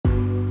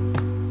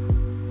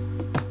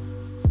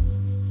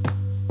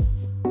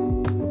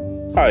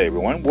Hi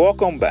everyone,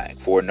 welcome back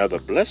for another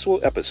blissful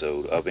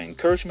episode of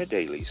Encouragement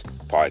Daily's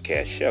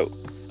podcast show.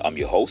 I'm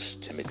your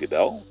host, Timothy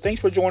Bell. Thanks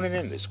for joining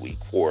in this week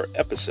for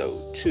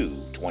episode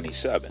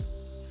 227.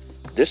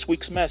 This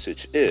week's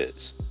message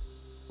is,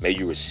 may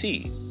you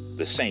receive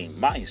the same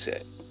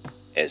mindset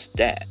as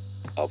that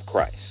of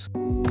Christ.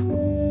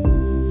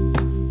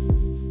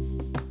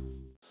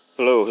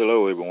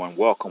 Hello everyone,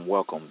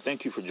 welcome.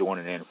 Thank you for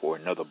joining in for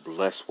another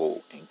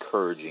blissful,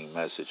 encouraging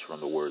message from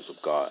the words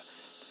of God.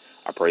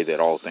 I pray that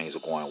all things are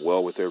going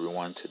well with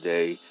everyone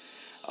today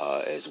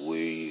as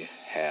we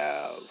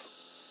have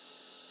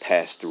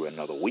passed through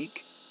another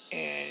week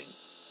and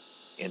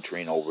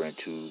entering over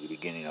into the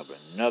beginning of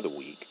another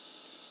week.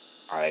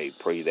 I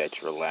pray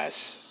that your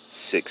last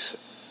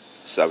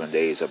 6-7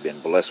 days have been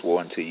blissful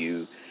unto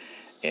you,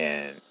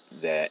 and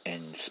that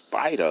in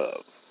spite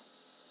of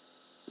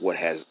what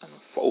has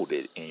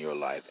unfolded in your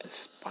life, in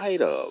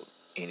spite of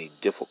any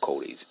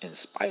difficulties, in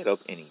spite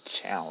of any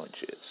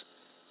challenges,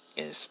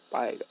 in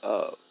spite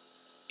of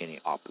any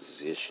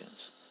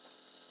oppositions,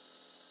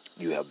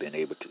 you have been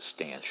able to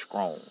stand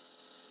strong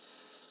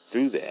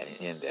through that and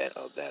in that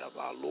of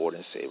our Lord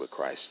and Savior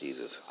Christ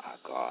Jesus, our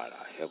God,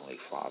 our Heavenly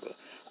Father.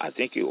 I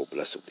thank you, O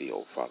blessed thee,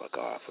 O Father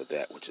God, for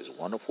that which is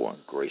wonderful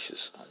and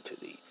gracious unto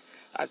thee.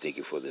 I thank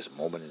you for this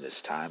moment and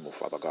this time, O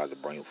Father God, to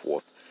bring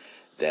forth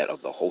that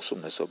of the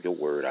wholesomeness of your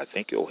word. I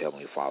thank you, O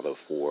Heavenly Father,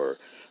 for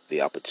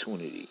the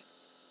opportunity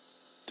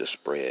to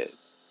spread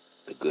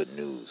the good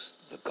news,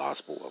 the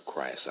gospel of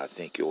Christ. I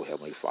thank you, O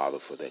Heavenly Father,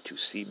 for that you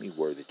see me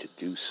worthy to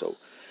do so.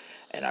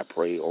 And I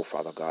pray, O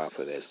Father God,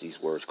 for that as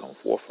these words come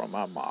forth from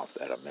my mouth,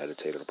 that are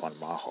meditated upon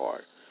my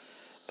heart,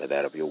 by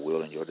that of your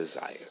will and your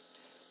desire,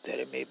 that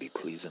it may be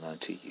pleasing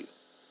unto you,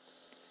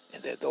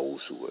 and that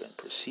those who are in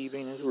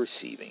perceiving and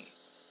receiving,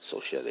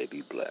 so shall they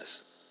be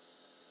blessed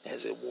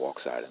as it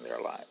walks out in their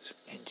lives.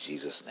 In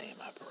Jesus' name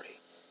I pray.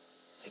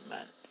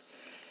 Amen.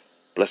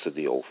 Blessed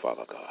thee, O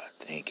Father God.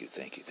 Thank you.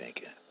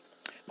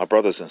 My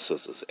brothers and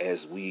sisters,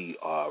 as we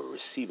are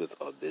receiveth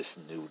of this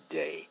new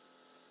day,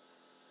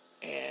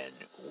 and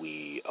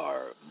we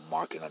are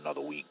marking another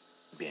week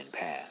being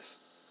passed,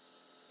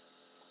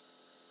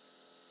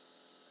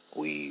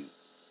 we've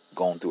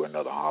gone through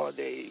another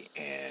holiday,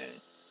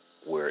 and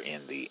we're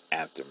in the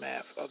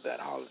aftermath of that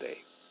holiday.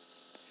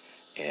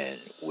 And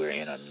we're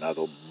in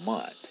another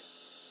month.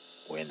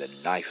 We're in the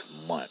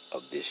 9th month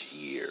of this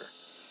year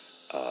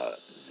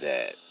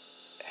that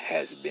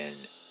has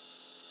been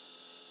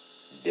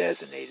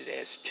designated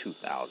as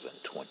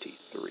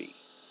 2023.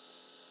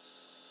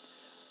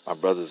 My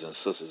brothers and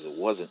sisters, it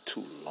wasn't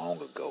too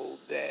long ago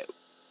that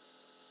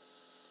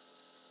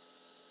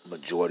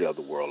majority of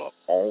the world, or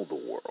all the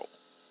world,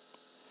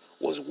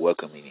 was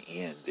welcoming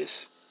in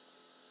this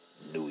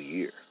new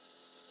year.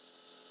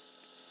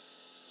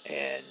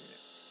 And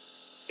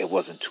it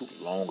wasn't too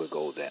long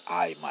ago that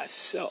I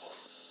myself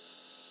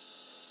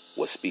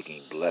was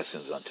speaking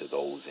blessings unto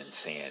those and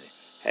saying,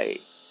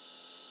 hey,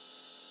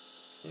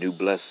 new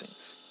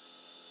blessings.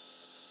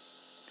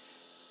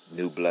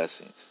 New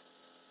blessings.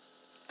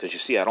 Because you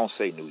see, I don't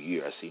say new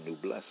year, I see new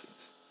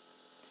blessings.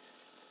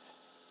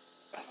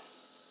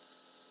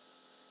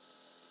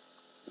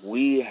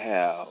 We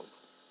have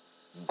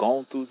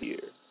gone through the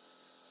year,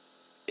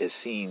 it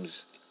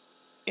seems,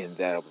 in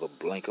that of the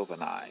blink of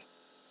an eye.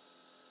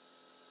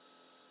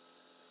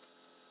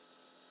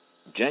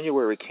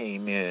 January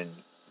came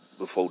in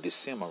before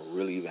December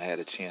really even had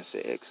a chance to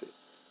exit.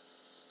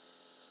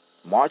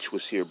 March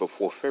was here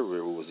before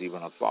February was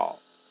even a thought.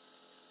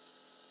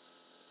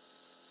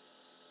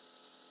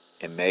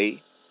 In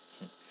May,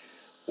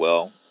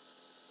 well,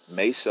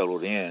 May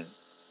settled in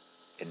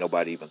and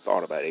nobody even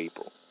thought about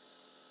April.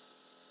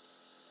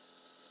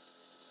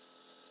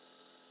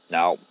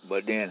 Now,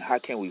 but then how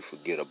can we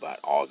forget about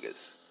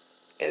August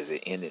as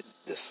it ended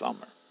the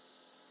summer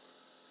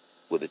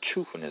with the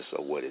truthfulness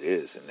of what it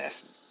is, and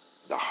that's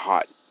the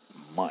hot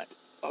month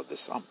of the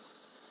summer.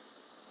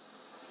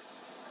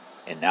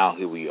 And now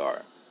here we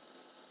are.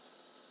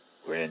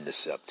 We're into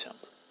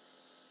September.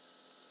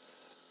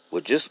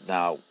 We're just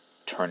now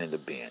turning the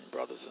bend,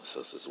 brothers and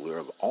sisters.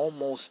 We're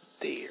almost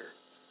there.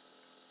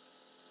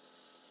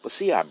 But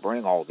see, I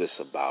bring all this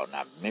about, and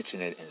I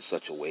mention it in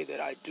such a way that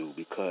I do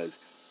because,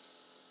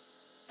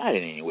 not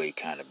in any way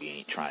kind of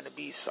trying to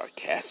be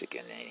sarcastic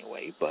in any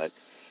way, but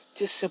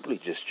just simply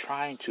just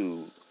trying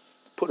to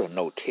put a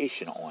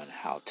notation on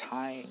how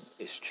time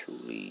is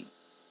truly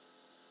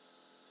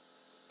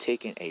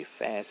taking a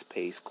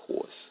fast-paced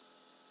course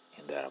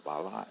in that of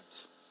our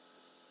lives.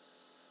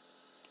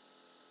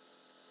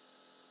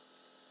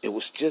 It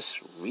was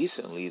just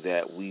recently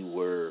that we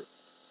were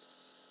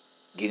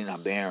getting our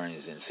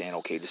bearings and saying,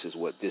 okay, this is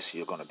what this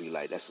year going to be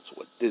like. This is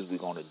what this we're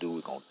going to do.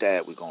 We're going to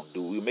that. We're going to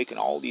do. We're making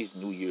all these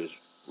New Year's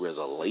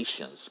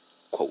resolutions,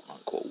 quote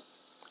unquote.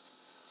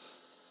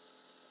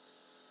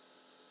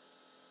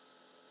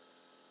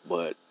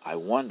 But I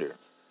wonder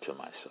to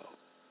myself,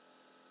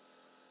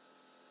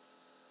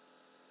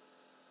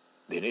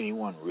 did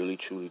anyone really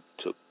truly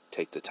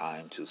take the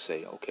time to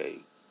say, okay,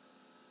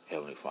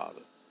 Heavenly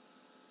Father,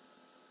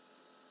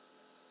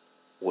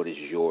 what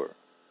is your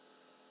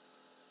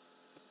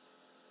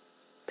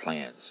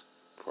plans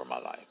for my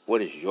life?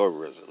 What is your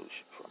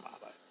resolution for my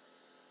life?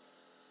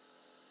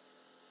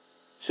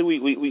 So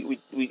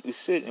we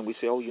sit and we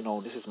say,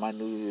 oh, this is my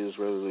New Year's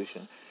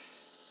resolution.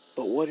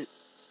 But what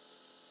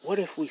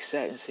if we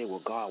sat and say, well,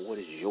 God, what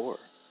is your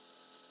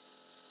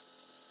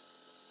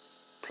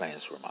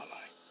plans for my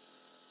life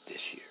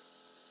this year?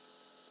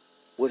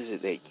 What is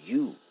it that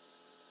you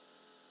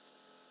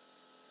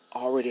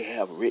already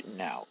have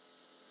written out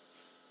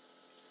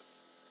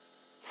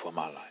for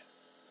my life?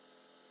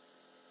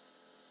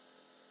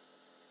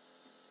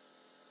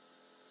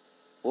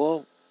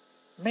 Well,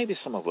 maybe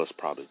some of us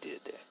probably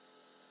did that.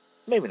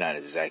 Maybe not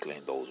exactly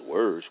in those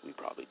words, we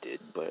probably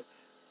didn't, but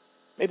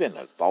maybe in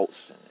the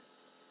thoughts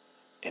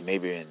and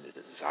maybe in the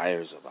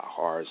desires of our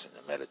hearts and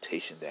the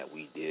meditation that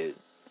we did.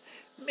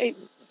 Maybe,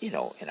 in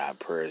our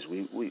prayers,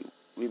 we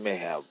may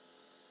have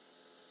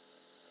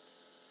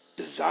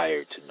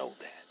desired to know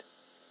that.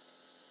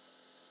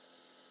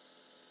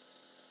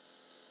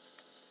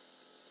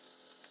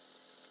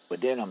 But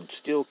then I'm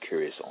still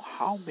curious on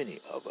how many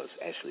of us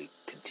actually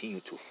continue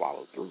to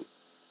follow through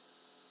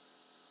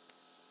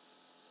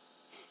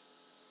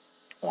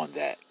on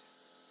that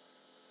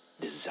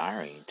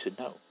desiring to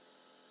know.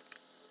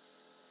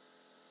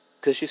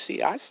 Because you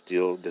see, I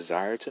still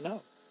desire to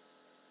know.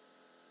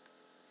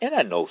 And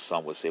I know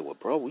some would say, well,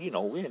 bro,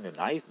 we're in the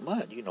 9th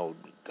month.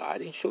 God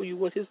didn't show you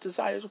what his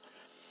desires were.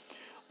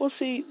 Well,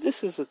 see,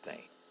 this is the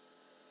thing.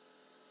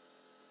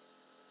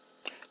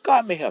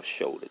 God may have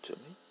showed it to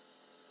me.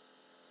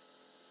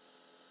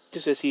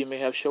 Just as he may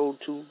have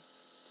showed to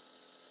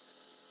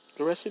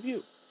the rest of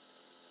you.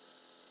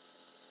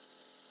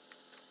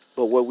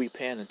 But were we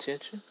paying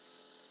attention?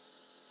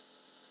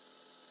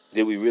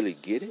 Did we really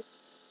get it?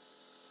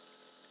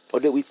 Or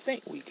did we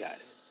think we got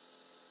it?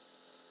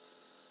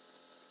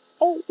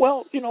 Oh,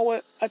 well, you know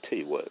what? I tell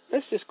you what.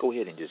 Let's just go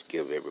ahead and just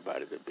give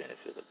everybody the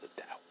benefit of the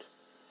doubt.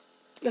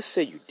 Let's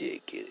say you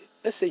did get it.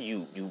 Let's say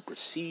you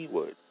perceived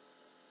what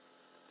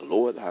the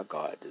Lord our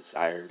God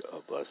desired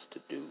of us to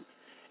do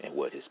and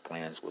what his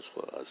plans was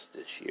for us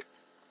this year.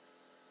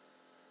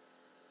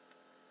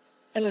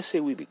 And let's say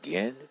we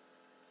began,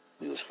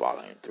 we was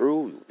following through,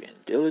 we were being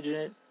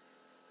diligent.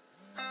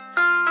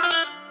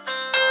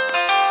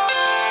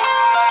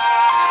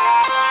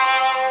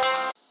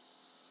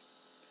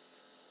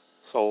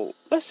 So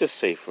let's just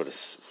say for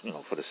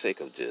the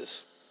sake of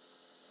just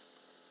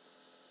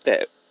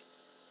that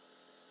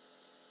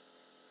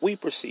we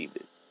perceived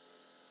it.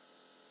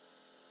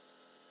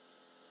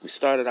 We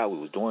started out, we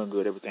was doing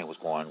good, everything was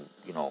going,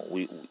 we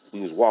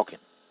was walking.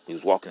 We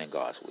was walking in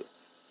God's will.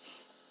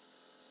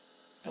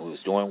 And we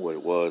was doing what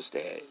it was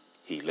that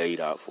he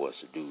laid out for us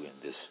to do in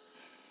this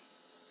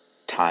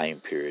time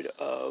period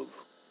of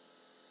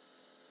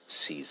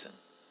season.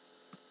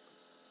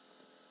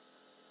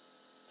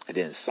 And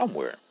then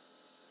somewhere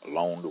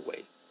along the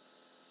way,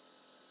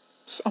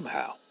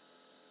 somehow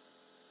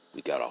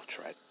we got off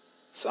track.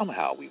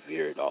 Somehow we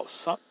veered off.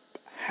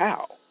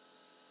 Somehow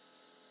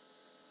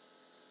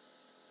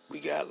we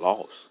got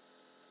lost.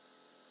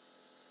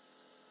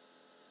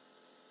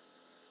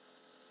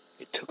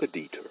 It took a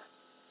detour.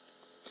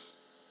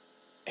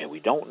 And we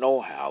don't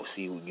know how.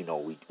 See,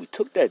 we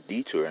took that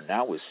detour and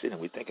now we're sitting,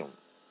 we're thinking,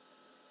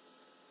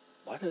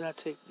 why did I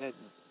take that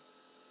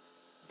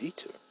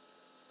detour?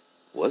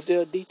 Was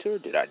there a detour?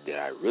 Did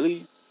I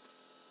really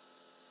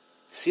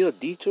see a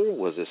detour?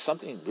 Was there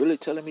something really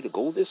telling me to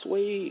go this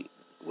way?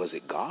 Was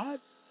it God?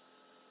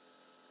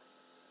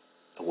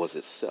 Or was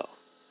it self?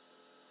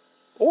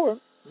 Or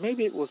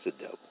maybe it was the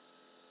devil.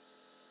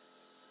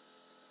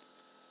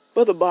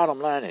 But the bottom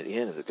line at the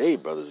end of the day,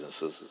 brothers and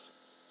sisters,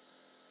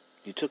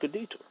 you took a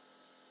detour.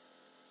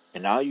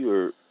 And now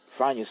you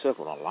find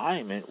yourself in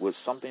alignment with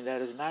something that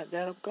is not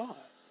that of God.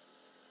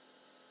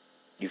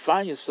 You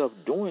find yourself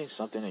doing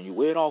something and you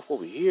weigh it off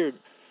over here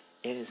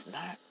and it's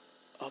not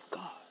of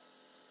God.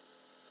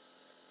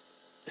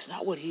 It's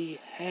not what he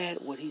had,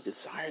 what he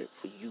desired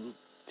for you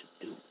to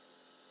do.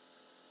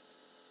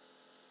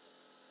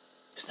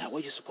 It's not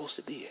where you're supposed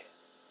to be at.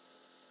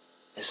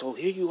 And so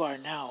here you are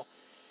now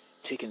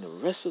taking the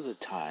rest of the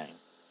time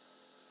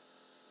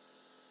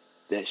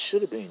that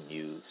should have been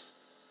used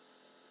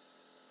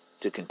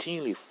to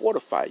continually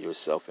fortify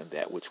yourself in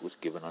that which was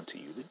given unto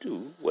you to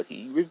do, what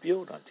he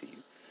revealed unto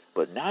you.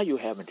 But now you're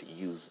having to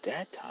use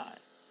that time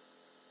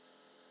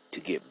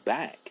to get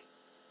back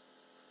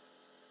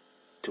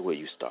to where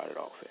you started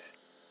off at.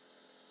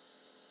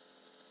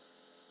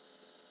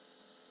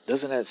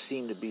 Doesn't that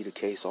seem to be the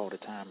case all the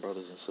time,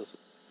 brothers and sisters?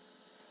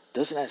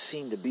 Doesn't that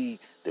seem to be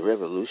the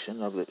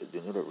revelation of the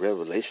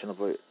revelation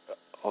of it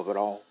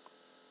all?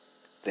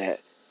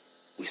 That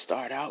we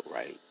start out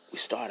right. We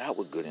start out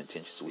with good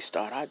intentions. We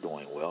start out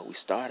doing well. We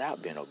start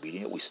out being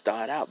obedient. We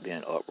start out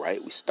being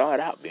upright. We start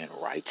out being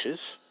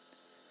righteous.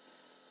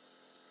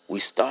 We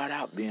start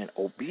out being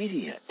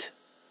obedient.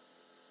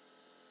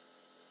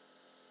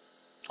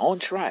 On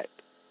track.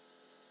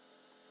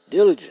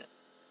 Diligent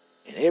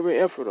in every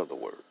effort of the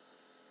word.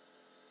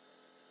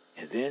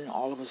 And then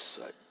all of a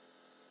sudden,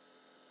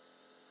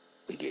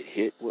 we get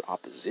hit with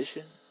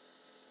opposition.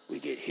 We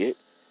get hit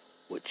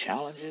with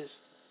challenges,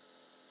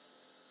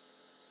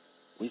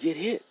 we get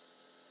hit.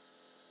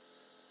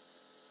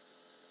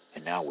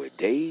 And now we're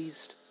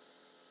dazed.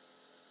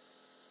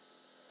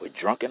 We're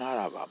drunken out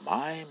of our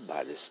mind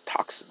by this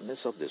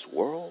toxicness of this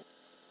world.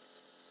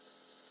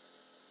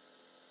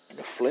 And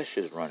the flesh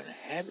is running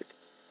havoc.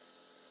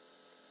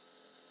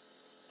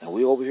 And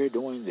we over here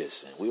doing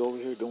this, and we over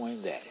here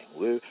doing that.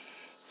 And we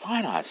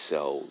find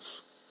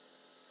ourselves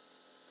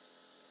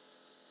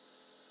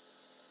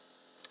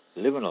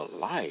living a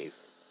life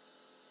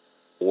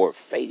or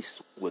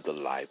faced with a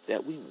life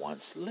that we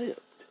once lived.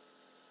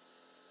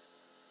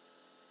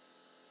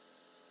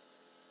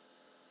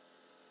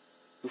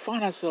 We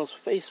find ourselves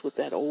faced with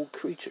that old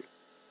creature.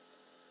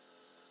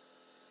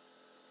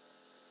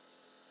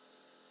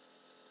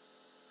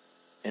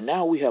 And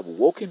now we have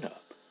woken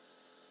up.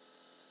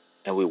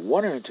 And we're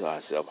wondering to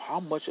ourselves,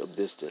 how much of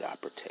this did I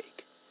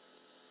partake?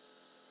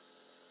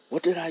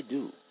 What did I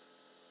do?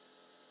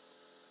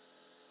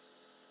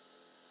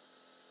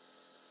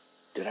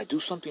 Did I do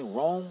something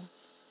wrong?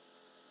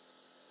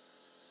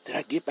 Did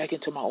I get back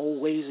into my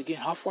old ways again?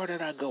 How far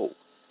did I go?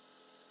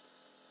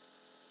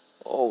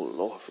 Oh,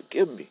 Lord,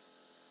 forgive me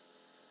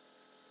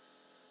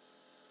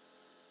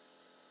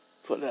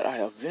for that I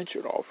have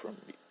ventured off from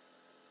you.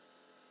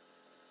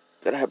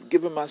 That I have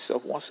given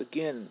myself once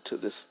again to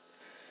this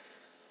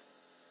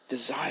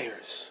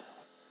desires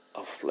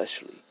of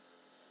fleshly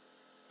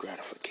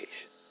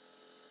gratification.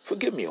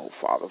 Forgive me, oh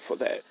Father, for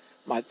that.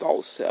 My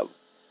thoughts have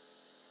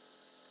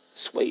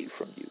swayed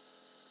from you.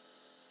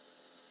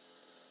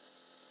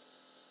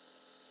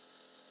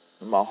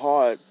 In my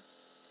heart,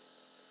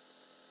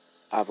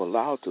 I've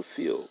allowed to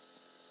fill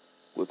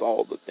with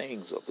all the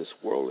things of this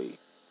worldly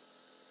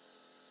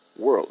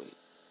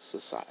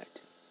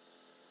society.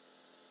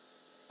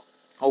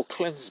 Oh,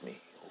 cleanse me,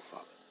 oh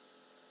Father.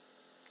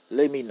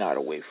 Lay me not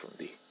away from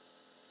thee.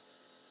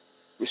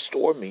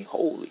 Restore me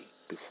wholly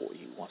before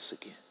you once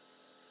again,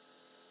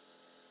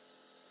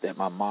 that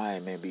my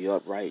mind may be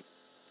upright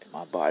and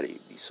my body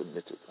be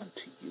submitted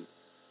unto you.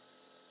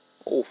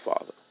 O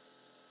Father,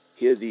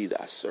 hear thee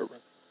thy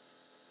servant.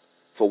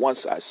 For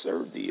once I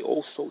served thee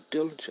oh so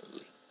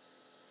diligently.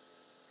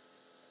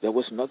 There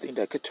was nothing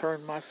that could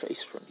turn my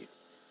face from you.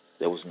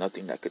 There was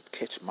nothing that could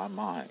catch my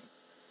mind.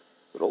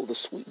 But oh, the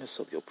sweetness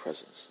of your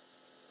presence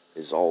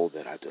is all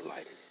that I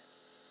delighted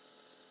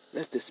in.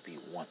 Let this be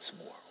once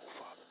more, O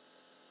Father.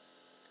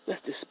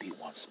 Let this be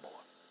once more.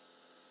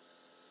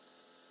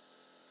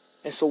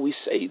 And so we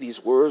say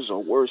these words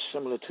or words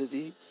similar to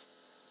these.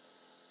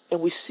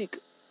 And we seek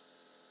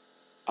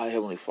our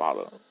Heavenly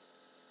Father.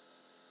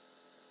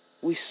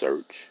 We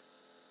search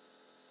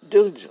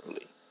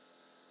diligently,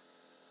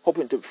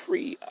 hoping to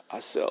free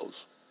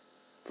ourselves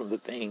from the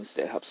things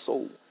that have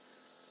so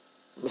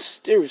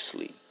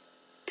mysteriously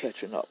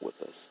catching up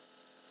with us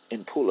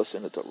and pull us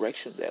in a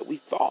direction that we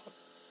thought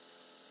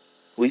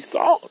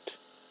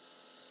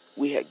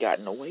we had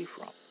gotten away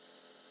from.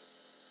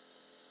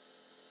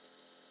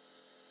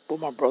 But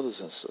my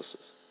brothers and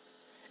sisters,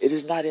 it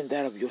is not in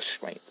that of your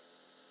strength.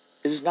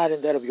 It is not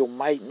in that of your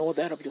might, nor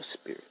that of your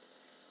spirit,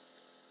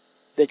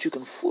 that you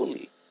can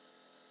fully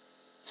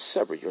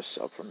sever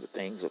yourself from the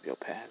things of your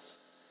past.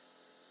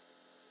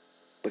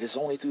 But it's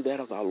only through that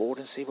of our Lord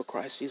and Savior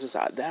Christ Jesus,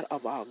 that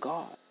of our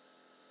God,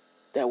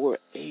 that we're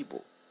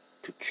able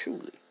to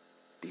truly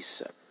be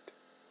severed.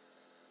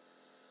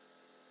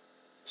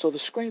 So the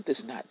strength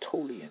is not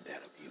totally in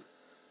that of you.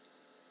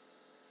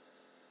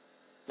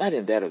 Not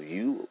in that of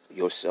you,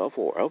 yourself,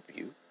 or of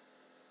you,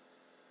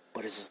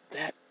 but it's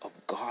that of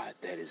God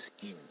that is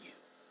in you.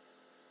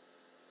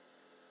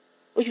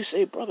 Well, you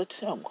say, Brother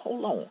Tim,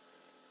 hold on.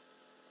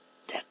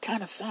 That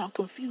kind of sounds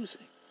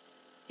confusing.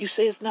 You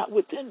say it's not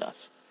within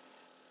us.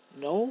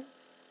 No,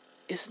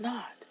 it's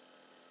not.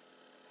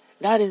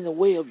 Not in the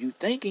way of you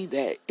thinking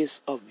that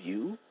it's of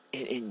you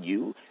and in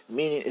you,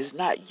 meaning it's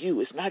not you.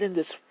 It's not in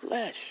this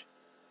flesh,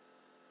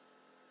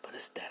 but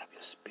it's that of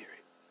your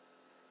spirit.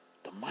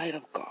 The might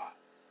of God.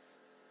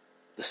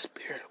 The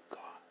Spirit of God.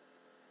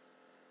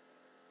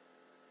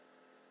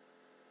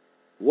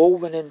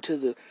 Woven into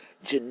the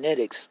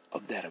genetics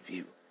of that of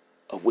you,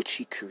 of which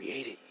He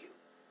created you.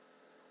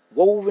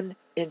 Woven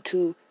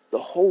into the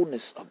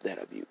wholeness of that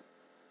of you.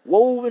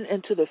 Woven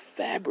into the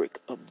fabric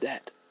of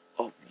that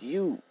of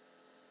you.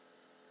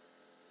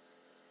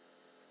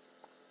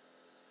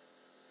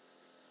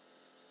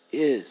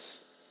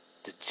 Is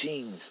the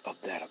genes of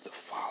that of the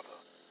Father.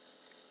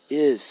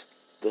 Is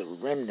the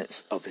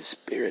remnants of His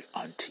Spirit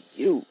unto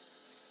you.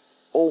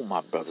 Oh,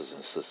 my brothers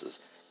and sisters,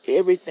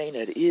 everything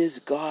that is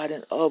God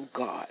and of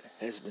God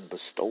has been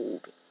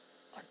bestowed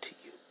unto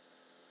you.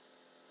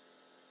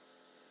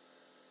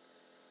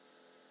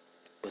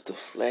 But the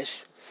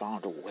flesh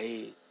found a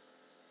way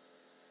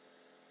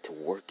to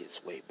work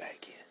its way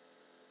back in,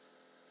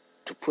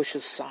 to push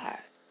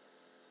aside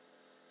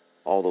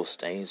all those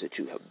things that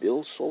you have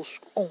built so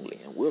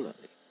strongly and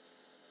willingly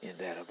in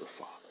that of the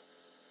Father.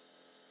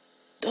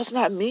 Does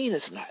not mean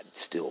it's not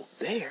still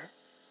there.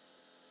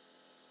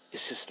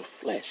 It's just the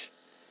flesh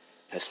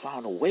has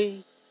found a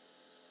way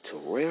to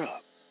rear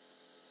up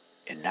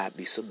and not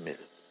be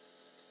submitted,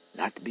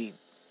 not to be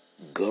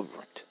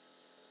governed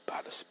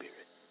by the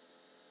Spirit.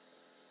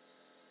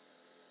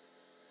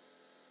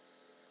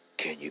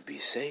 Can you be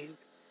saved?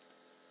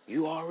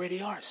 You already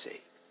are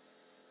saved.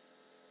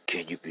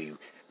 Can you be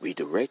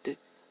redirected?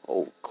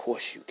 Oh, of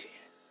course you can.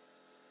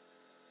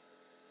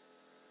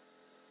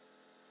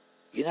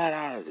 You're not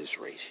out of this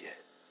race yet.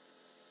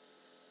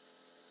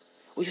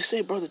 Well, you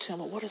say, Brother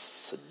Timmer, what is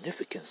the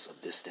significance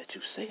of this that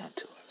you say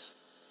unto us?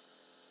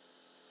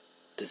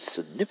 The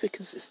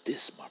significance is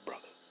this, my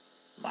brother,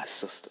 my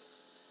sister,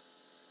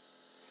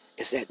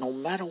 is that no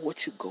matter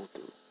what you go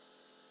through,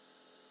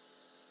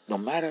 no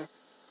matter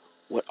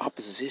what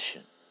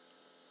opposition,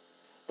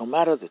 no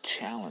matter the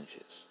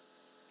challenges,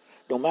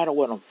 no matter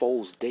what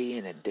unfolds day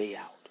in and day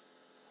out,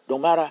 no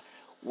matter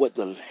what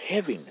the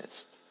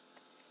heaviness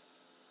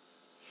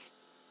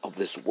of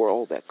this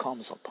world that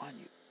comes upon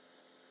you,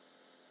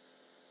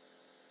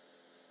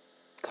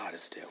 God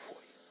is there for you.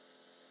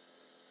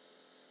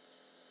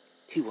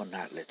 He will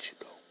not let you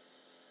go.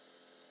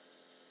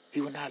 He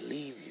will not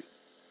leave you.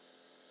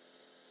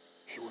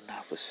 He will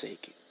not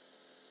forsake you.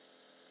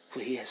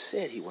 For he has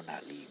said he will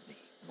not leave me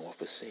nor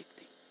forsake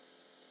thee.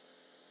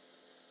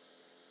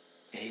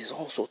 And he's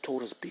also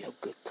told us, be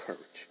of good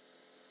courage.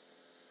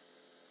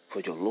 For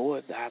your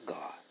Lord thy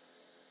God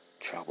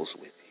travels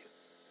with you.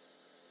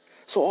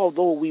 So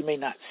although we may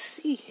not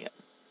see him,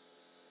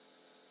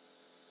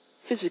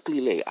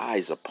 physically lay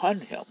eyes upon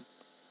him,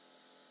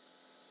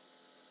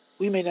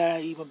 we may not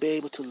even be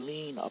able to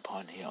lean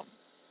upon him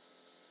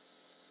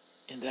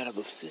in that of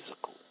the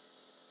physical,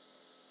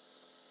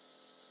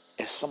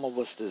 as some of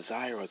us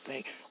desire or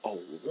think or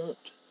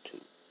want to.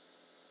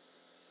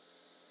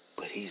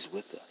 But he's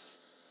with us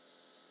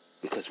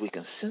because we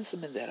can sense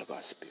him in that of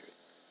our spirit.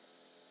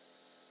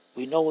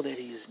 We know that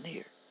he is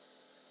near.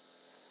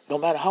 No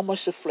matter how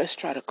much the flesh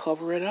try to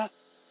cover it up,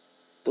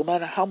 no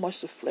matter how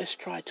much the flesh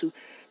try to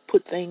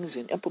put things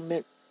and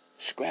implement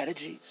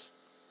strategies,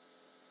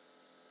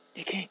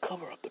 you can't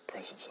cover up the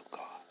presence of God.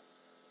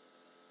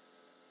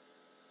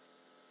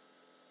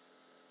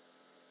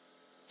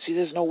 See,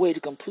 there's no way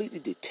to completely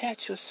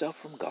detach yourself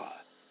from God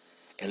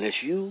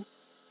unless you,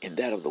 in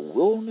that of the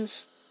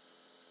willness,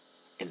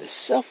 in the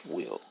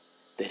self-will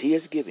that he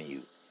has given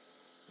you,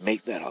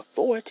 make that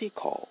authority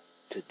call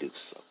to do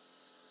so.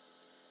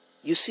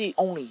 You see,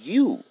 only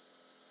you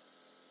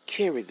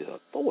carry the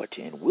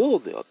authority and will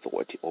the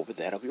authority over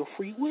that of your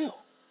free will.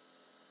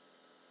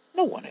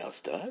 No one else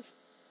does.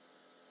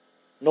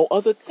 No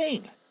other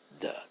thing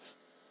does.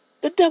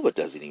 The devil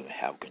doesn't even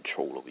have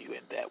control over you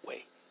in that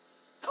way.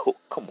 Oh,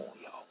 come on,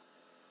 y'all.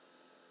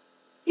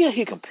 Yeah,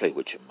 he can play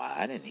with your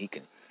mind and he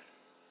can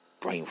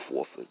bring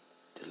forth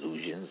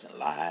delusions and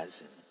lies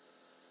and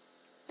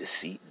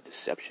deceit and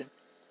deception.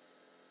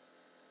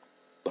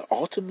 But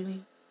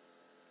ultimately,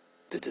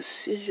 the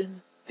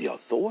decision, the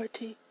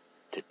authority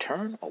to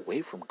turn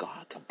away from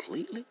God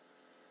completely,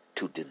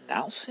 to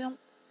denounce him,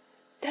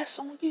 that's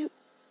on you.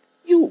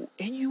 You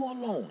and you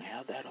alone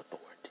have that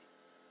authority.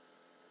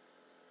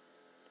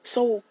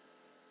 So,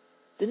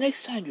 the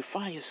next time you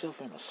find yourself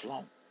in a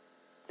slump,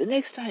 the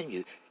next time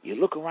you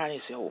look around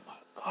and say, oh my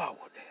God,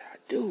 what did I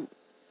do?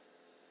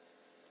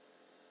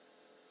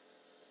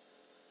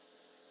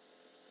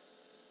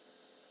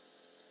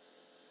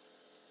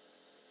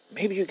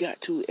 Maybe you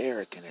got too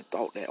arrogant and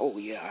thought that, oh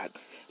yeah,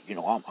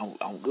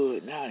 I'm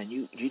good now, and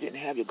you didn't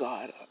have your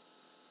guard up.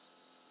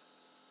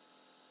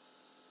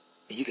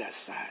 And you got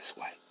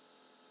sideswiped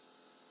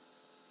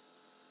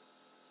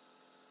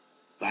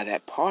by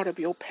that part of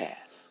your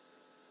past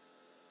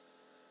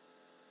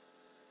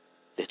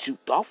that you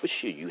thought for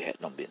sure you had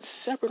not been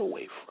severed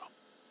away from,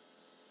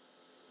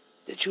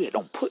 that you had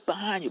not put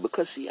behind you.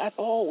 Because see,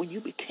 after all, when you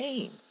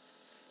became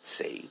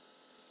saved,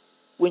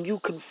 when you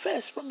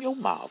confessed from your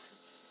mouth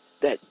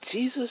that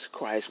Jesus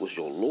Christ was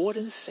your Lord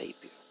and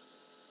Savior,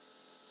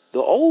 the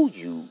old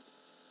you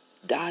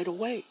died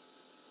away,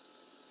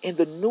 and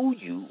the new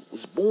you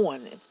was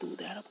born and through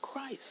that of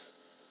Christ.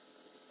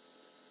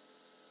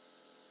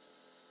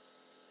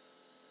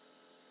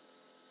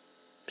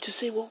 But you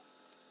say, well,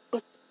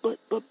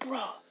 but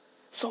bruh,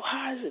 so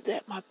how is it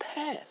that my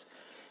past?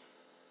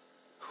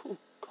 Whew,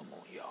 come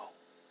on, y'all.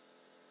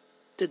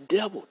 The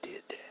devil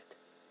did that.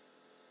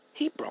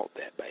 He brought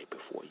that back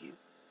before you.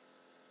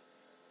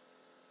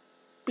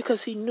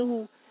 Because he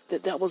knew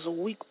that that was a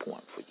weak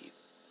point for you.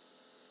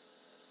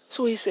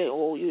 So he said,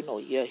 oh,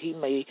 yeah, he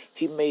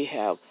may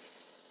have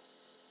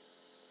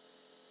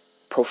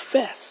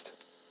professed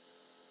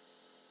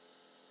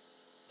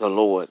the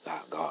Lord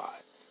thy God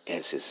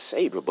as his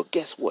Savior, but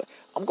guess what?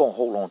 I'm gonna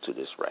hold on to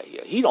this right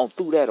here. He don't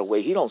threw that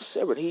away. He don't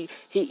sever it.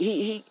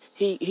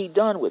 He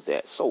done with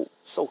that. So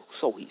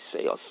he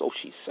say, or so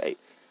she say.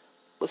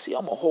 But see,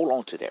 I'm gonna hold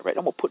on to that, right?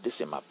 I'm gonna put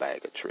this in my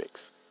bag of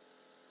tricks,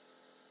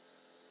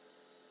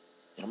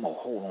 and I'm gonna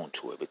hold on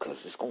to it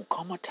because it's gonna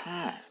come a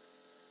time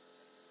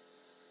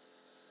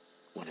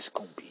when it's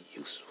gonna be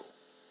useful.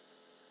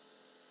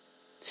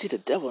 See, the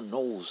devil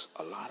knows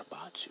a lot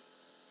about you,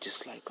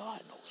 just like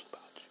God knows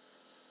about you.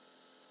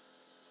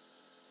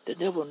 The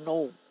devil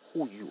knows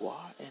who you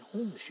are and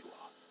whom's you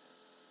are.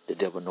 The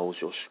devil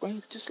knows your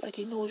strength just like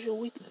he knows your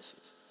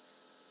weaknesses.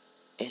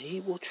 And he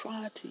will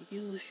try to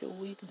use your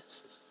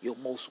weaknesses, your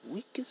most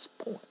weakest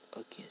point,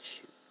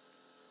 against you.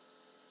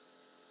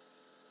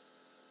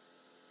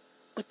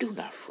 But do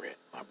not fret,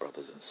 my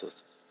brothers and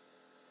sisters.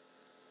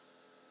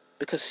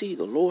 Because see,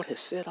 the Lord has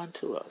said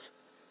unto us,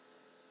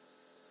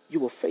 you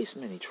will face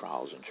many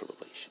trials and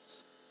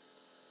tribulations.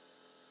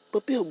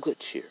 But be of good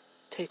cheer,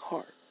 take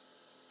heart,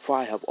 for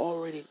I have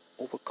already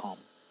overcome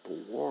the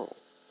world.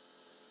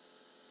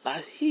 Now,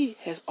 if he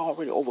has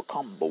already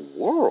overcome the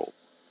world,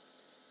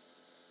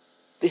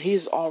 then he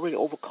has already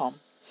overcome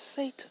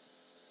Satan.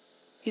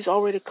 He's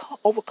already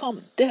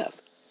overcome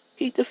death.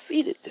 He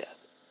defeated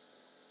death.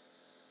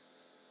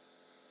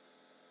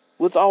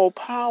 With all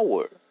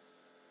power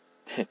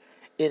in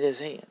his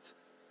hands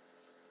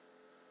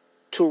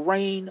to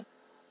reign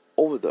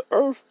over the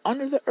earth,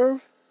 under the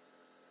earth,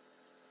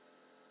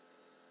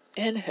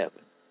 and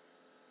heaven.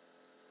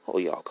 Oh,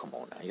 y'all, come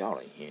on now. Y'all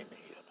ain't hearing me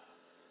here now.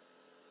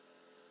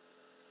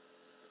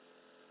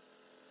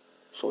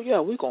 So, yeah,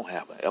 we're going to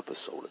have an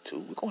episode or two.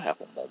 We're going to have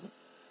a moment.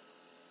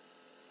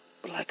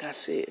 But like I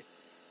said,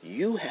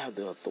 you have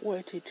the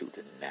authority to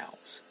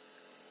denounce.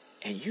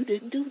 And you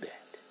didn't do that.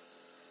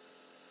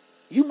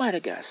 You might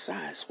have got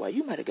sideswiped.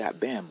 You might have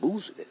got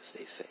bamboozled, as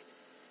they say.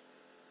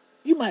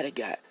 You might have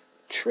got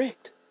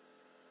tricked,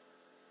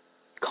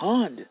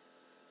 conned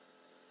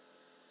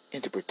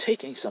into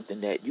partaking something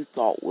that you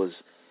thought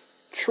was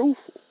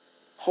truthful,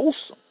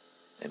 wholesome,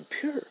 and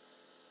pure.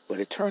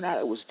 But it turned out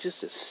it was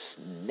just as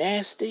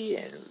nasty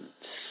and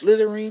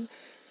slithering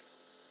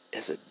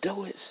as a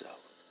dough itself.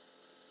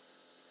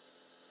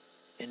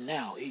 And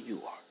now here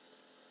you are.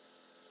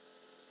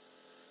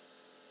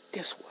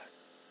 Guess what?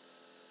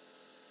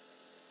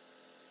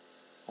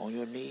 On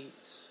your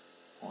knees,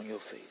 on your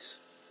face,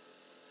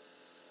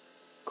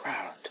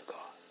 cry unto God.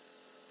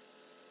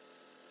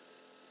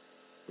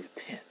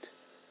 Repent.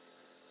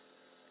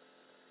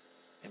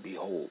 And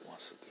behold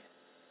once again.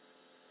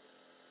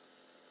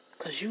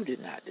 Because you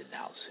did not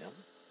denounce him.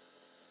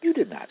 You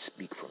did not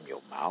speak from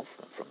your mouth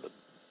and from the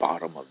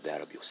bottom of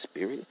that of your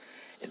spirit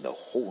in the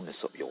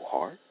wholeness of your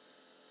heart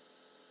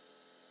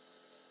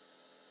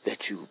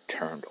that you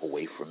turned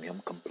away from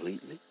him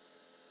completely.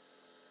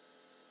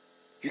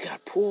 You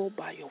got pulled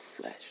by your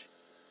flesh,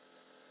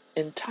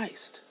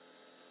 enticed.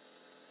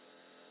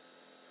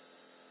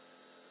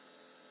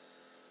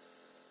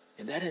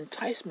 And that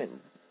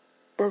enticement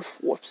birthed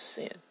forth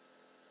sin,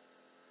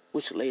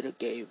 which later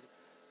gave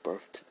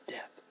birth to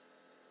death.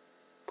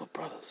 But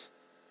brothers,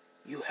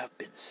 you have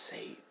been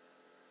saved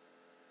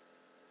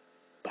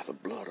by the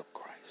blood of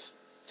Christ.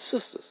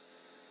 Sisters,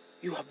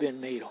 you have been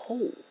made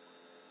whole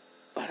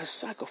by the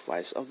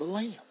sacrifice of the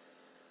Lamb.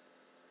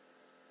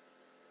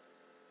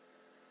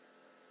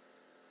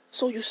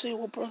 So you say,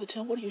 well, Brother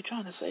Tim, what are you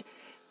trying to say?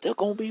 There are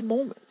going to be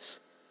moments.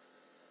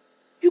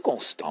 You're going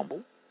to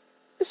stumble.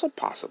 It's a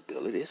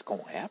possibility. It's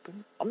going to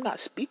happen. I'm not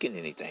speaking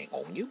anything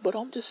on you, but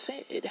I'm just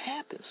saying it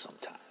happens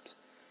sometimes.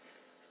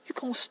 You're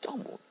going to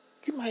stumble.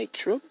 You might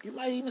trip. You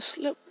might even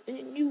slip.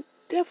 And you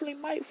definitely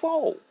might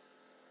fall.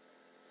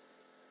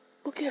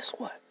 But guess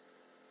what?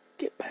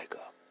 Get back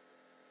up.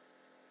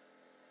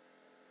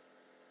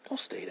 Don't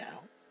stay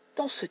down.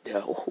 Don't sit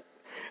there. Oh,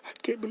 I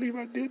can't believe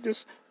I did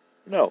this.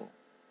 No.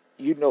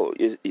 You know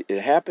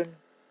it happened.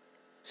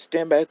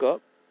 Stand back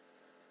up.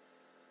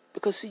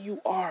 Because see, you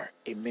are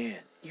a man.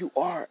 You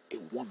are a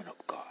woman of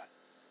God.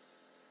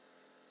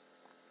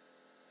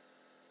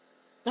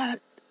 Now,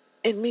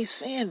 in me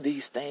saying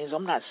these things,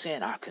 I'm not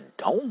saying I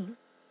condone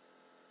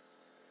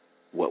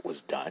what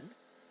was done.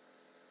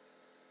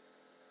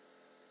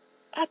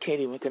 I can't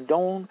even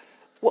condone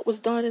what was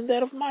done in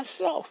that of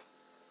myself.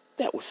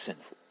 That was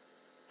sinful.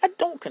 I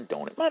don't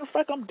condone it. Matter of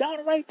fact, I'm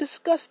downright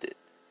disgusted.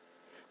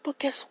 But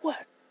guess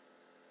what?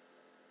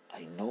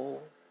 I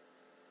know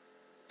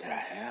that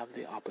I have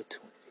the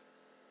opportunity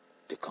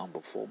to come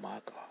before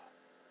my God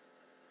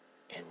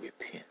and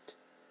repent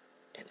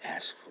and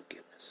ask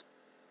forgiveness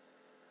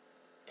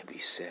and be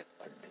set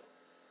anew.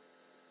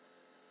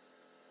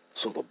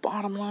 So the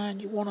bottom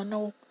line, you want to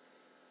know,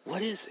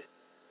 what is it?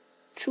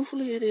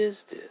 Truthfully, it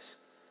is this.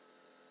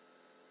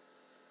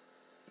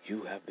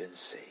 You have been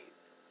saved.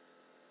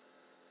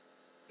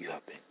 You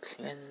have been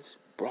cleansed,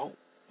 brought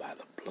by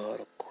the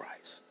blood of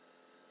Christ.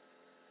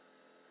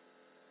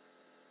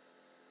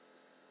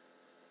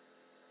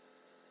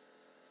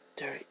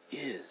 There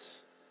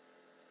is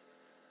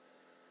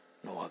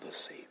no other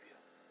Savior.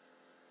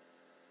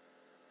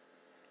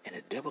 And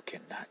the devil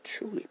cannot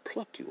truly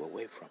pluck you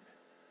away from him.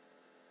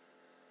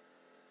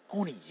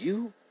 Only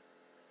you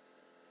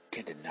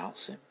can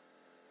denounce him,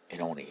 and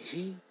only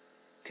he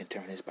can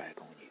turn his back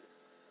on you.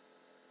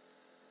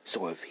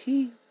 So if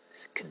he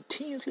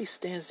continually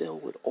stands there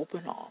with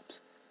open arms,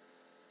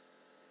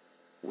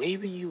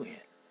 waving you in,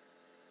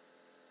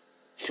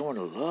 showing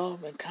the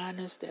love and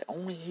kindness that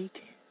only he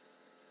can,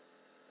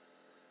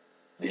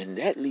 then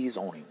that leaves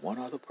only one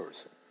other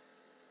person,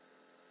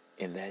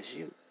 and that's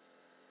you.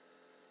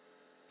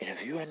 And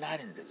if you are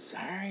not in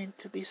desiring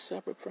to be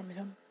separate from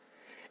him,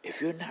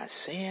 If you're not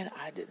saying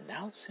I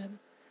denounce him,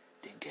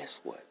 then guess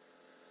what?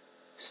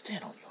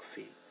 Stand on your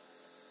feet.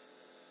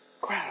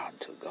 Cry out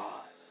to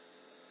God.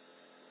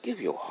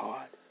 Give your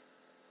heart.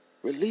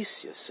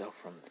 Release yourself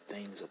from the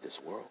things of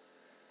this world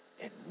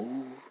and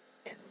move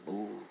and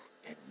move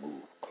and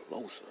move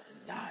closer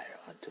and nigher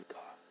unto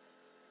God.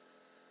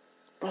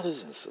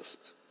 Brothers and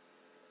sisters,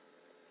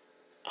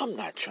 I'm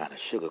not trying to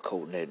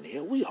sugarcoat nothing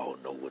here. We all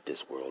know what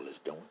this world is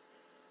doing.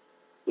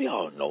 We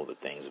all know the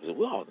things of it.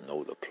 We all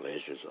know the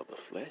pleasures of the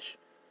flesh.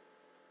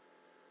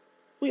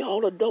 We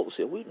all adults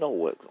here. We know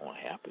what's going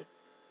to happen.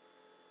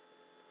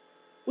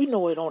 We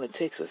know it only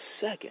takes a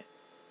second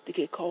to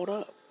get caught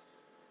up.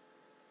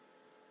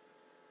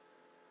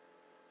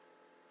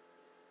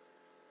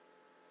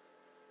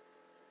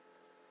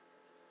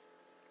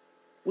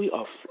 We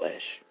are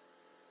flesh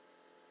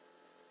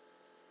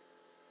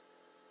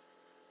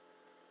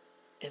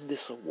in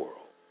this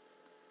world.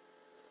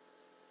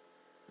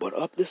 But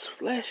of this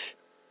flesh,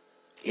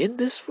 in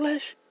this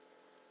flesh,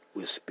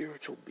 we're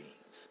spiritual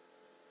beings.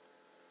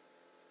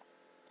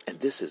 And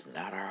this is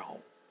not our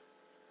home.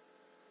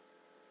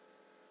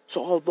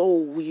 So although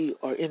we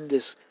are in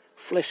this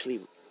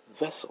fleshly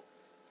vessel,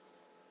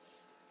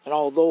 and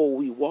although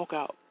we walk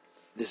out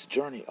this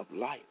journey of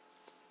life,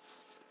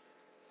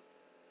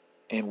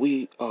 and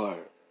we are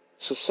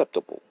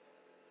susceptible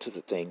to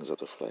the things of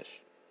the flesh,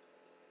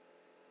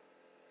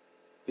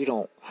 we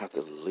don't have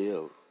to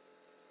live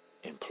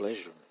in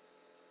pleasure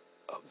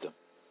of them.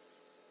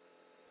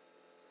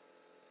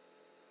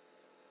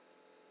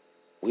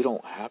 We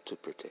don't have to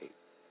partake.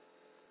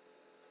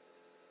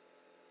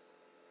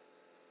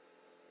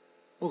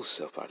 Move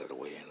self out of the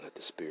way and let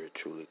the Spirit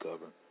truly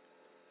govern.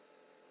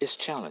 It's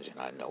challenging,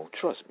 I know.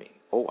 Trust me.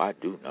 Oh, I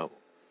do know.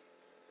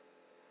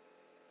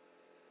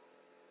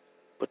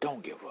 But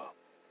don't give up.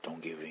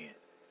 Don't give in.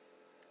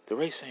 The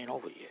race ain't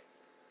over yet.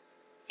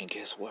 And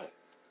guess what?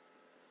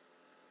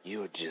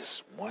 You're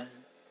just one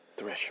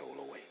threshold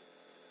away.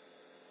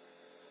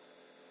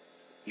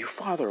 You're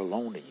farther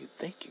along than you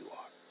think you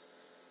are.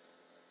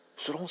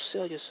 So don't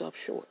sell yourself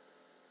short.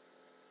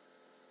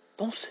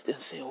 Don't sit there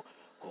and say,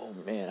 oh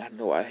man, I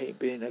know I ain't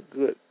being a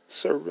good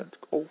servant.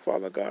 Oh,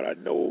 Father God, I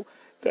know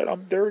that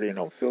I'm dirty and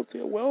I'm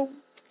filthy. Well,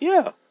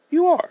 yeah,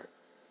 you are.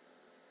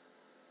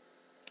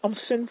 I'm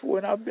sinful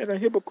and I've been a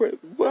hypocrite.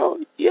 Well,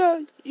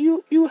 yeah,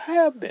 you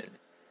have been.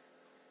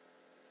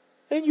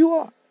 And you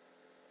are.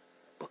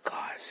 But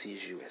God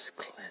sees you as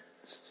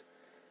cleansed.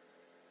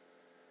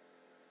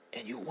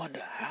 And you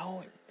wonder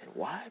how and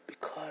why?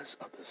 Because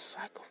of the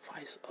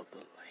sacrifice of the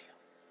Lamb.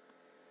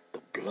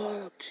 The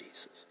blood of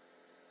Jesus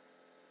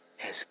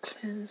has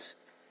cleansed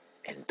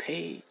and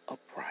paid a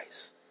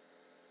price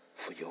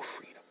for your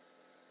freedom.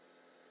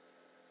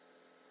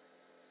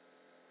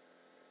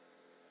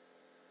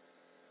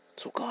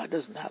 So God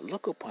does not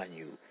look upon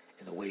you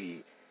in the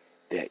way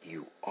that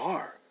you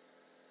are,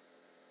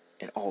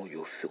 in all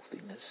your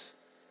filthiness,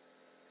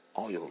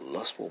 all your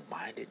lustful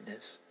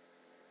mindedness,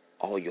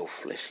 all your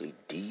fleshly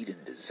deed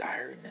and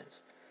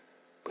desiriness,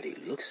 but he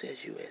looks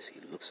at you as he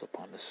looks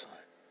upon the Son,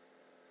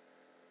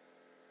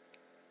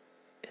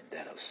 in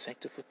that of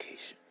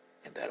sanctification,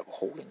 in that of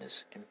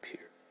holiness and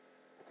pure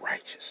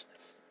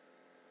righteousness.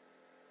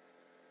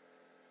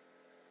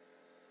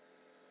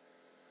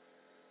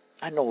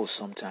 I know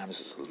sometimes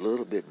it's a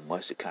little bit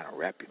much to kind of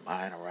wrap your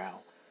mind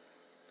around.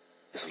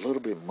 It's a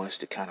little bit much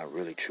to kind of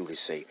really truly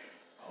say,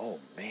 oh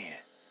man,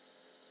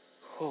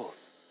 oh,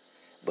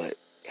 but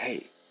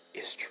hey,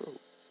 it's true.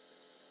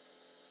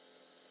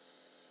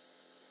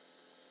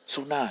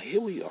 So now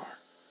here we are,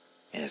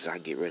 and as I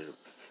get ready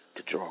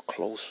to draw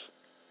close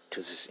to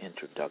this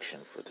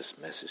introduction for this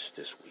message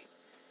this week,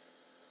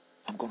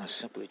 I'm going to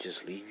simply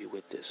just leave you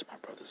with this, my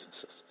brothers and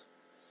sisters.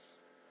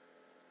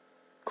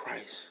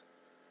 Christ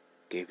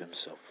gave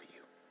himself for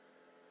you.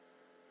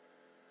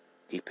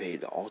 He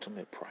paid the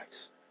ultimate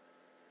price,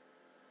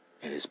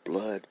 and his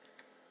blood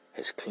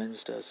has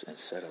cleansed us and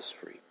set us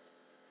free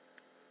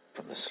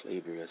from the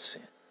slavery of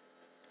sin.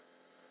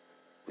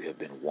 We have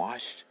been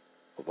washed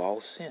of all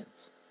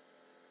sins.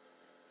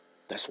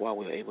 That's why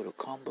we're able to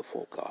come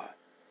before God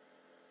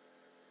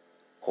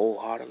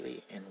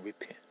wholeheartedly and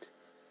repent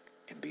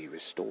and be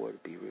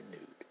restored, be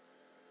renewed.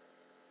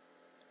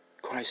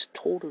 Christ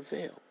tore the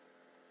veil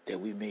that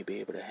we may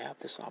be able to have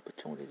this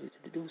opportunity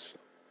to do so.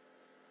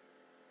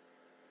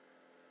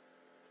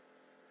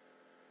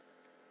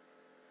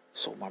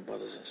 So, my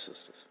brothers and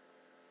sisters,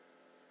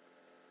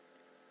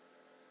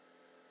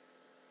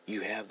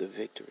 you have the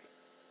victory.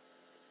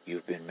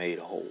 You've been made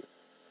whole.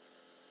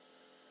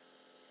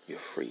 You're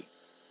free.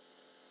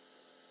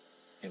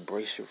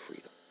 Embrace your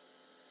freedom.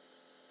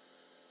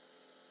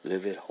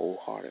 Live it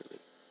wholeheartedly.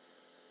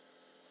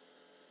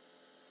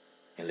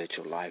 And let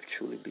your life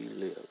truly be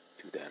lived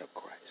through that of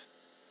Christ.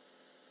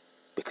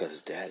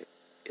 Because that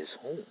is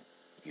whom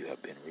you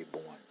have been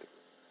reborn through.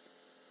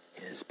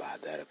 And it is by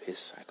that of his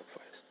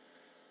sacrifice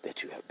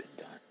that you have been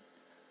done.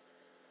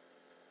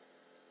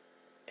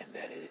 And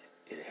that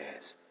it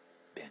has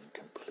been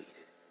completed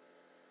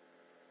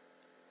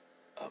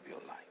of your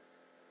life.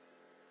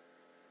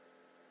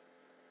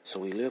 So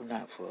we live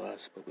not for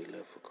us, but we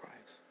live for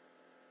Christ.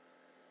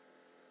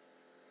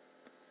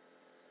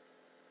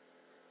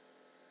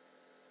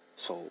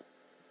 So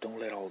don't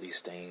let all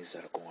these things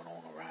that are going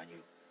on around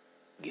you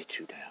get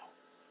you down.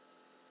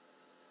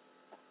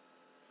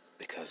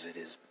 Because it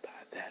is by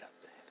that of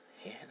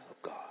the hand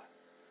of God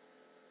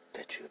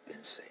that you have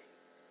been saved.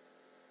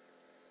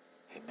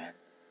 Amen.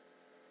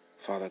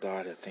 Father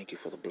God, I thank you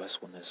for the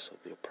blessedness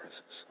of your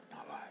presence in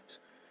our lives.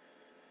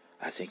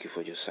 I thank you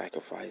for your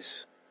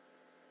sacrifice.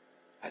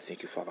 I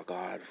thank you, Father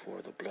God,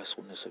 for the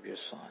blessedness of your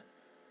Son,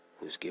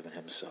 who has given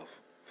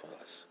himself for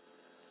us.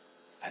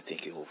 I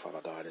thank you, oh Father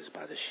God, is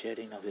by the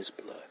shedding of his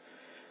blood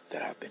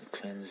that I've been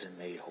cleansed and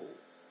made whole.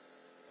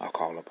 I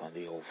call upon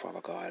thee, oh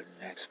Father God,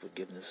 and ask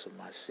forgiveness of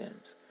my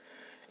sins.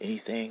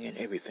 Anything and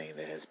everything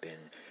that has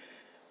been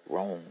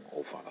wrong,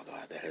 oh Father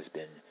God, that has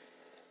been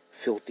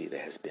filthy, that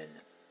has been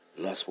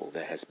lustful,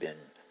 that has been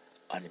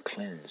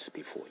uncleansed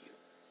before you.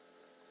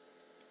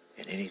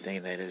 And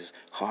anything that is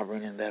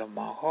harboring in that of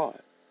my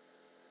heart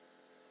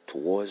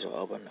towards or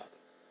of another,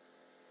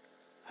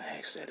 I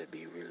ask that it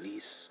be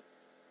released,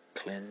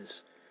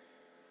 cleansed.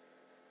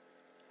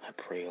 I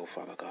pray, oh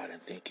Father God,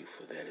 and thank you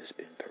for that it's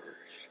been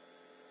purged,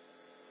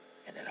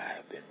 and that I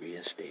have been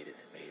reinstated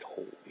and made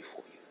whole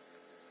before you,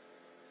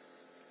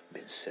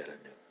 been set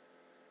anew.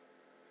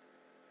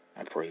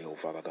 I pray, oh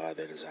Father God,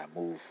 that as I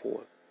move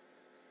forth,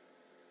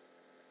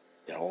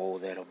 that all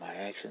that of my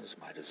actions,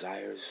 my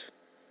desires,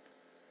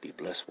 be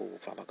blessful,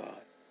 Father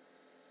God,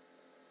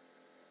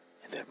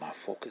 and that my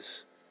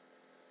focus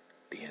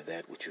be in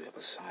that which you have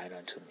assigned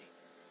unto me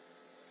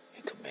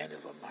and commanded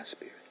of my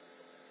spirit.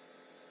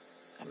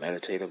 I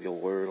meditate of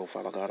your word, O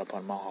Father God,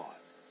 upon my heart.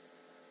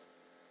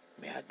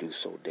 May I do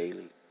so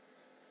daily,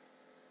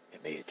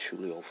 and may it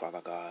truly, O Father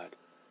God,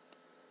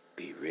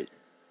 be written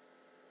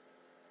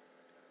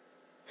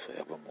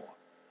forevermore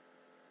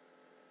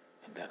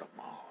in that of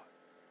my heart.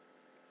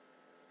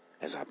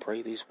 As I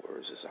pray these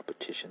words, as I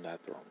petition thy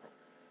throne room,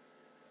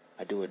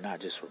 I do it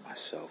not just for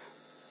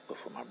myself, but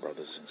for my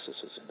brothers and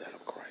sisters in that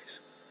of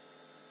Christ.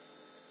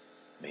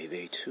 May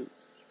they too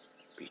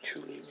be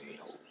truly made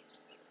whole.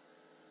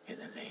 In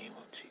the name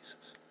of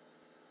Jesus.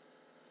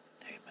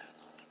 Amen.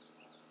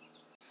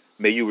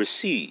 May you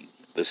receive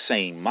the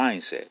same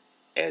mindset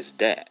as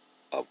that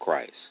of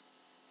Christ.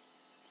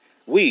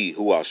 We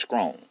who are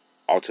strong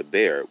ought to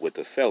bear with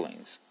the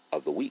failings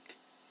of the weak,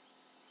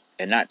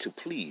 and not to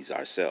please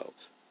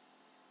ourselves.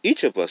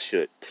 Each of us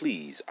should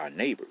please our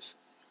neighbors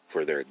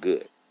for their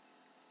good,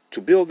 to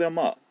build them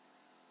up.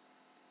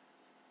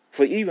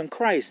 For even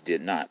Christ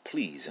did not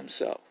please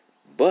himself,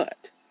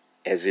 but,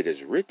 as it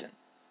is written,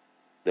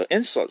 the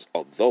insults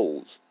of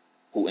those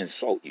who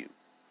insult you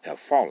have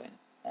fallen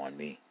on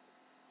me.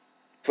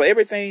 For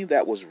everything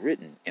that was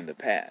written in the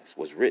past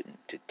was written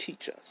to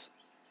teach us,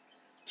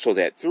 so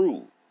that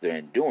through the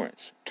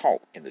endurance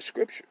taught in the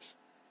Scriptures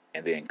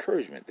and the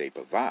encouragement they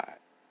provide,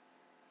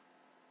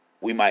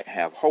 we might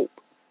have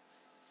hope.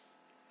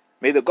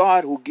 May the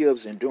God who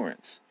gives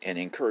endurance and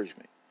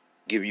encouragement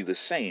give you the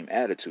same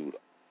attitude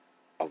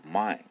of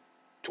mind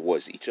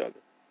towards each other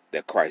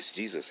that Christ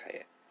Jesus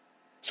had,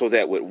 so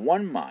that with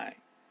one mind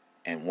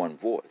and one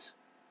voice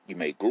you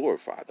may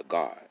glorify the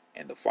God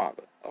and the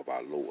Father of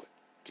our Lord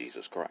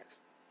Jesus Christ.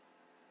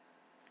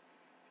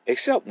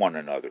 Accept one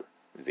another,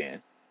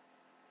 then,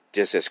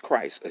 just as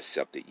Christ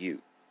accepted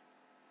you,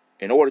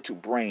 in order to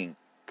bring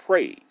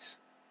praise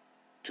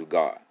to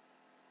God.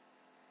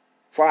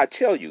 For I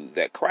tell you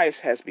that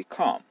Christ has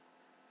become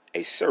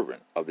a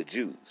servant of the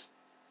Jews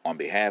on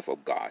behalf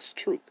of God's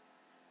truth,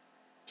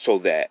 so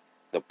that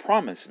the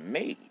promise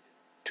made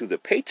to the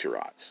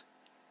patriarchs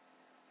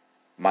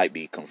might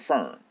be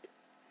confirmed,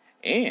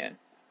 and,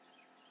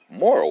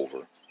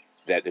 moreover,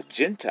 that the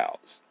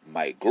Gentiles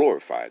might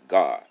glorify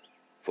God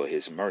for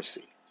his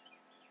mercy.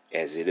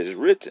 As it is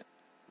written,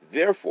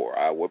 therefore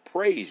I will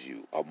praise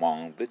you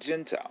among the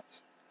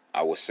Gentiles.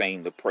 I will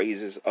sing the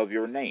praises of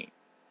your name.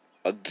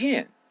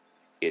 Again,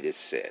 it is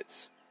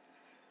says,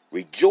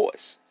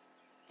 rejoice,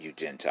 you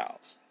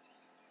Gentiles,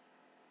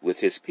 with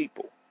his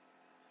people.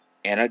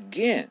 And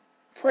again,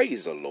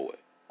 praise the Lord,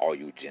 all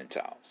you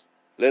Gentiles.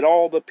 Let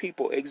all the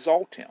people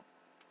exalt him.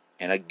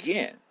 And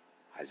again,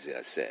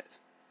 Isaiah says,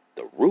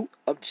 the root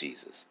of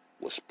Jesus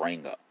will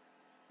spring up,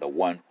 the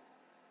one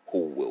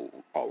who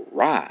will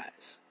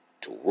arise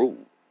to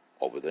rule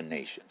over the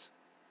nations.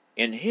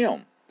 In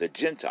him the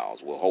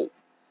Gentiles will hope.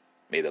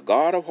 May the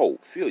God of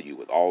hope fill you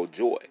with all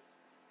joy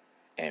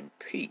and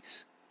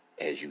peace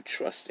as you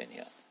trust in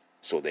him,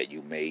 so that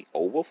you may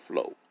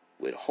overflow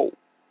with hope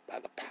by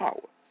the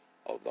power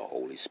of the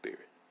Holy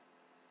Spirit.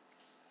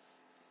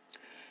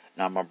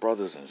 Now, my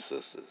brothers and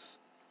sisters,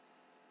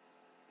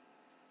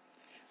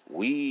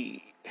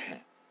 we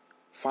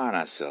find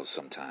ourselves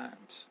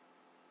sometimes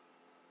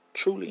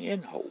truly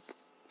in hope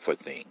for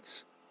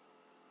things.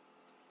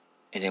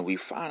 And then we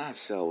find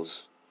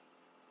ourselves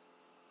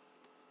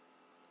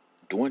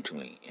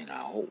dwindling in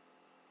our hope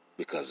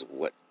because of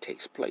what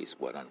takes place,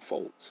 what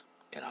unfolds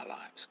in our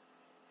lives.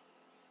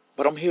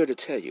 But I'm here to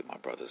tell you, my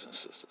brothers and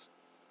sisters,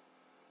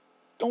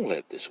 don't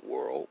let this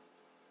world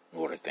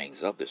nor the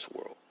things of this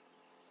world.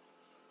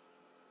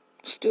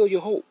 Still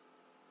your hope.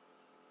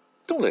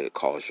 Don't let it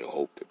cause your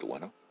hope to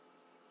dwindle.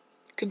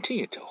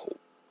 Continue to hope.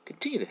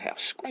 Continue to have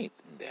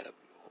strength in that of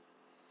your hope.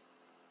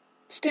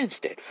 Stand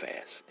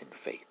steadfast in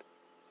faith,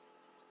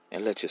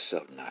 and let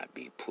yourself not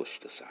be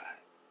pushed aside.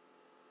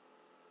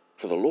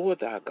 For the Lord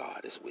thy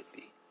God is with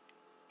thee,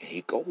 and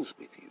he goes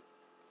with you,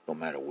 no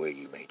matter where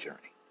you may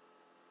journey.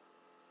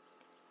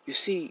 You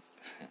see,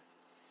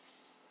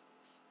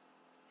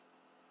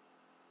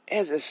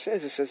 as it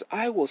says,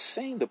 I will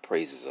sing the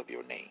praises of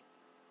your name.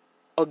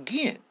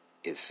 Again,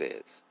 it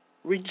says,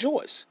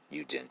 rejoice,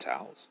 you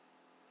Gentiles,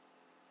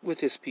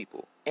 with his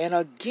people. And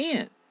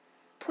again,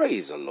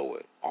 praise the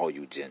Lord, all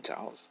you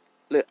Gentiles.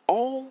 Let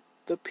all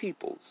the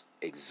peoples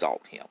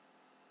exalt him.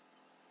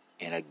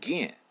 And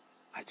again,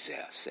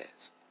 Isaiah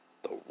says,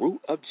 the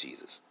root of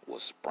Jesus will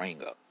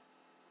spring up,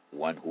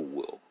 one who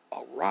will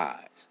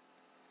arise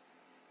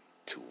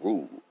to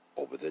rule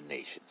over the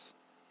nations.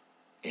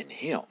 In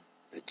him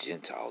the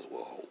Gentiles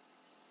will hope.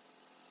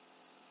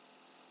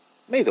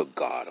 May the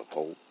God of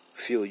hope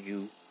fill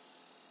you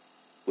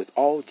with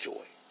all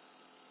joy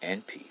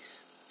and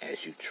peace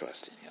as you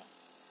trust in him,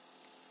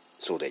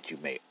 so that you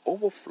may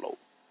overflow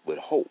with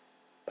hope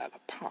by the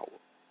power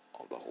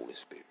of the Holy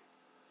Spirit.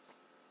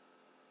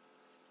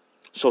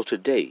 So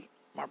today,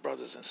 my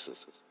brothers and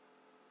sisters,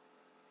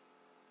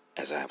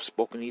 as I have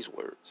spoken these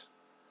words,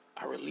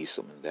 I release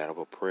them in that of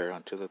a prayer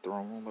unto the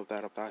throne room of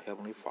that of thy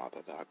heavenly Father,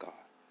 thy God.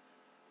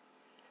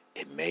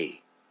 And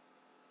may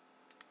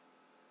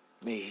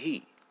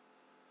he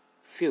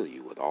fill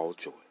you with all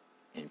joy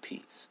and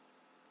peace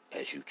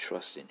as you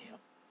trust in him,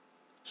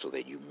 so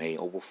that you may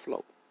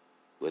overflow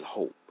with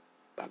hope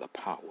by the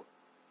power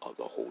of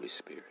the Holy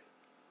Spirit.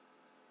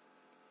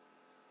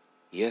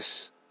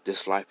 Yes,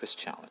 this life is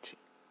challenging.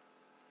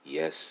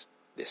 Yes,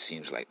 it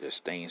seems like there's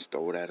things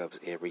thrown at us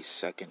every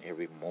second,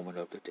 every moment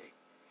of the day.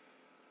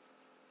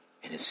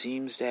 And it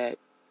seems that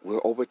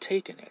we're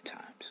overtaken at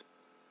times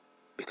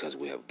because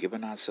we have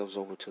given ourselves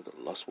over to the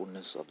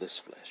lustfulness of this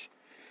flesh,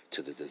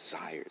 to the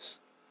desires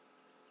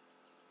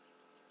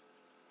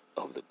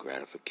of the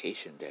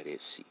gratification that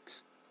it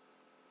seeks.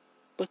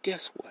 But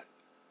guess what?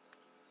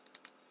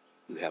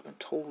 You haven't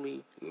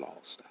totally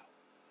lost out.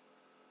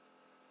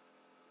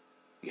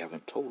 You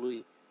haven't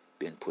totally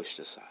been pushed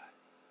aside.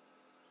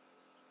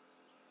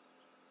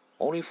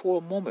 Only for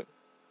a moment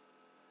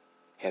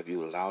have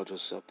you allowed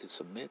yourself to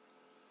submit.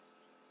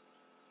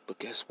 But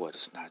guess what?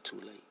 It's not too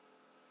late.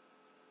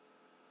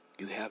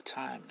 You have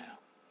time now.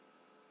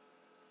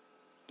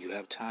 You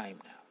have time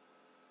now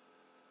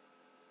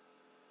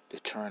to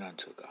turn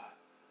unto God,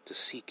 to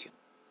seek him,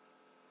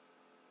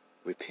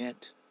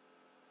 repent,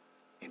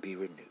 and be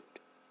renewed.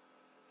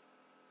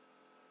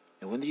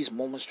 And when these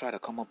moments try to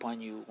come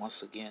upon you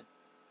once again,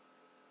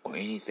 or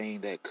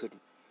anything that could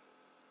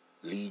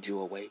lead you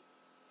away,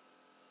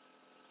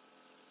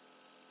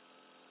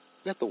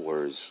 let the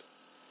words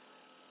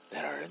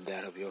that are in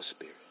that of your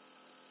spirit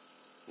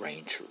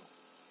reign true.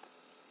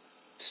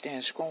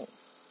 Stand strong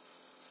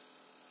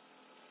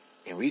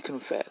and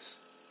reconfess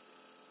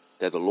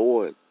that the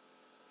Lord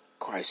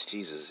Christ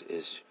Jesus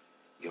is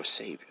your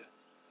Savior,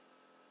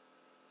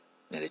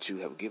 and that you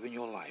have given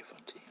your life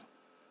unto him,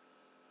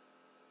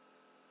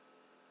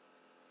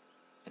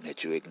 and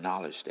that you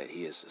acknowledge that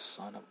he is the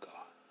Son of God,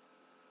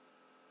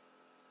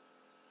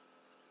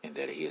 and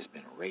that he has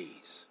been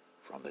raised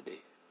from the dead.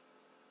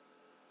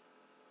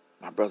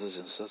 My brothers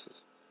and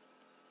sisters,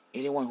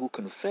 anyone who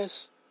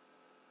confess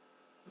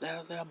that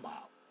of their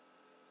mouth,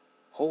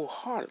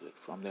 wholeheartedly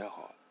from their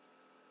heart,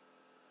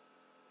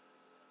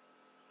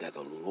 that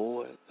the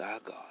Lord thy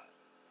God,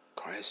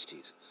 Christ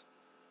Jesus,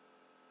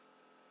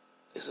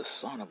 is the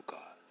Son of God,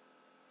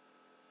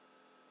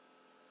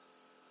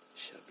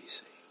 shall be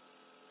saved.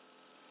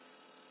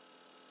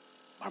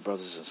 My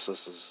brothers and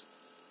sisters,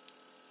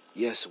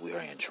 yes, we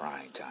are in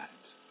trying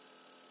times.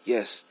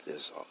 Yes,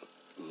 there's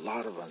a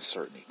lot of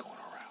uncertainty going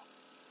around,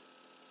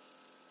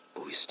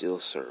 but we still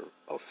serve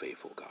a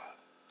faithful God.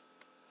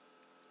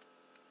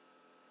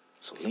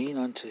 So lean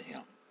unto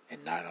him,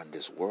 and not on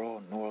this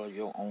world, nor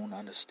your own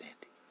understanding.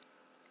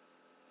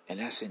 And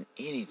that's in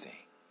anything,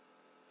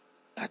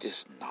 not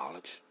just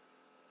knowledge,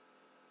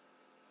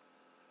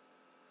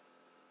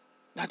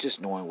 not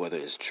just knowing whether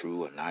it's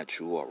true or not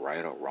true, or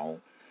right or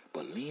wrong,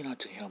 but lean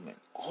unto him in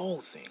all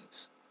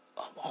things,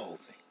 of all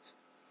things.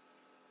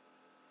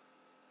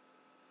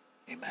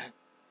 Amen.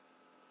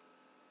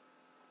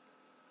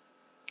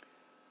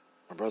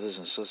 My brothers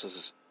and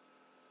sisters,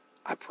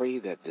 I pray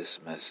that this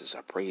message,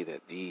 I pray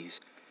that these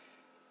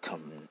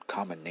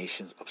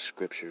combinations of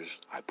scriptures,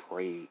 I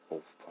pray,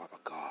 oh Father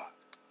God,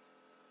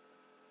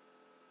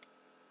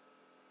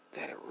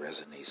 that it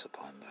resonates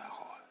upon their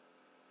heart.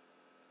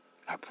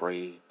 I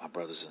pray, my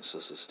brothers and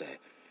sisters, that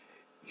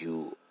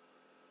you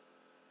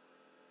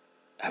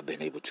have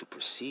been able to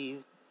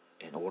perceive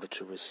in order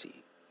to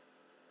receive,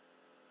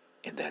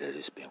 and that it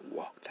has been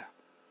walked out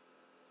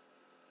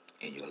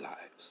in your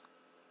lives,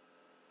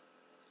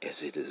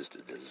 as it is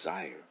the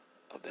desire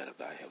of that of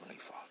thy heavenly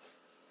Father,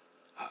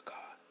 our God.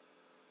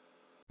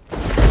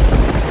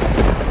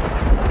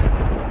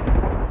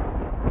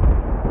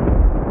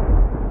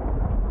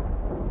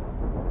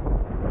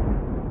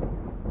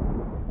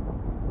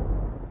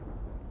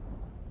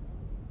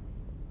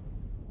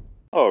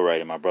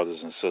 Alrighty, my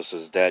brothers and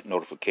sisters, that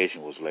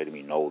notification was letting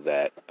me know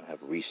that I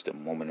have reached a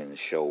moment in the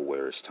show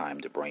where it's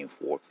time to bring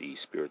forth the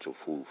spiritual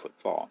food for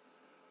thought.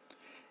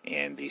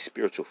 And the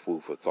spiritual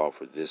food for thought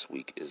for this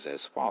week is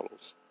as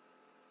follows.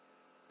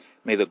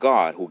 May the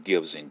God who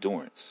gives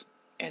endurance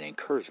and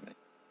encouragement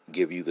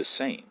give you the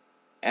same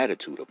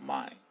attitude of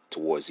mind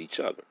towards each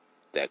other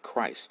that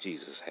Christ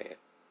Jesus had.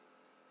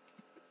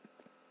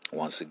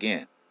 Once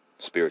again,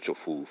 spiritual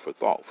food for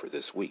thought for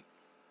this week.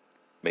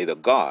 May the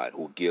God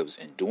who gives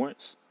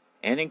endurance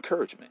and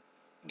encouragement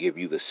give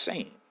you the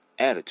same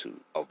attitude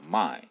of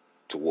mind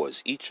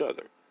towards each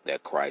other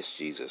that Christ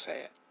Jesus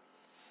had.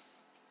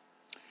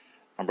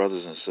 My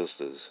brothers and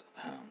sisters,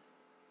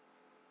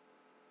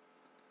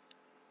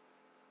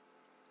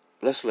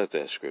 let's let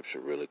that scripture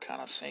really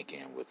kind of sink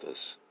in with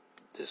us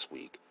this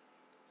week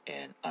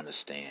and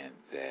understand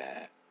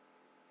that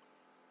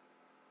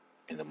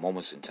in the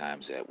moments and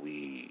times that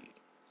we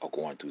are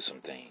going through some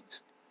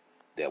things,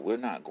 that we're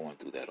not going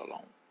through that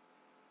alone.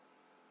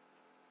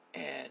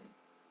 And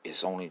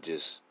it's only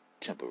just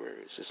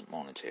temporary, it's just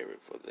momentary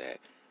for that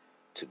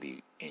to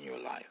be in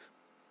your life.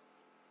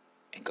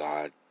 And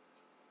God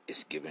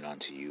is giving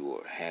unto you,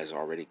 or has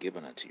already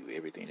given unto you,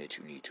 everything that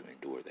you need to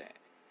endure that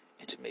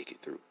and to make it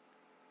through.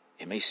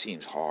 It may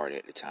seem hard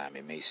at the time,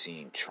 it may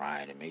seem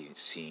trying, it may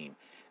seem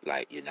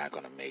like you're not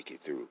going to make it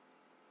through.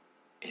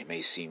 And it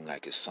may seem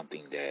like it's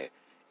something that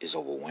is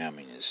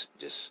overwhelming, is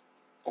just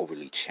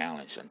overly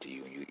challenged unto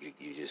you, and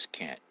you just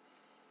can't.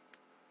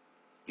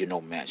 You're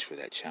no match for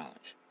that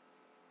challenge.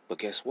 But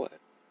guess what?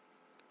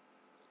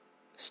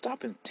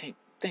 Stop and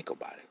think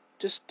about it.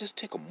 Just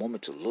take a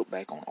moment to look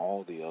back on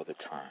all the other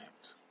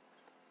times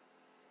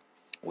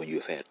when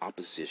you've had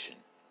opposition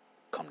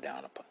come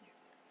down upon you,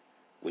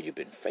 when you've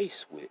been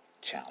faced with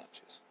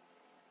challenges.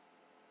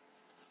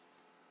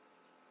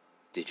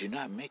 Did you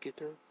not make it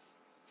through?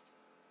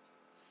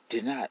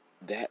 Did not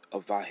that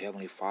of our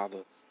Heavenly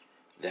Father,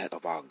 that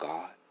of our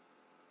God,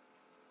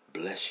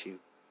 bless you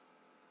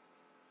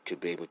to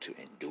be able to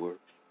endure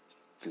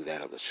through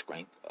that of the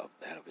strength of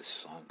that of His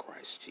Son,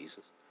 Christ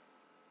Jesus?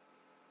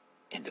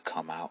 And to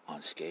come out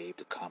unscathed,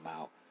 to come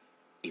out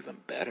even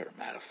better,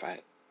 matter of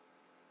fact.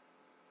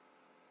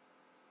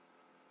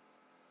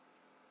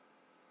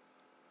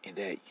 And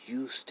that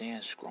you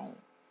stand strong,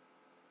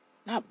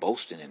 not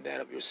boasting in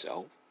that of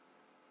yourself,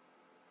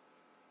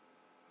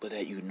 but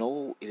that you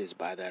know it is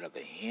by that of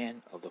the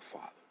hand of the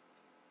Father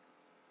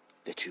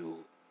that you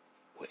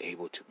were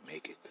able to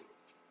make it through.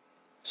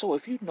 So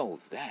if you know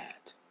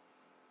that,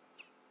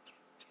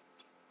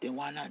 then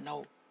why not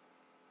know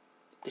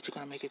that you're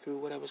going to make it through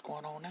whatever's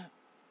going on now?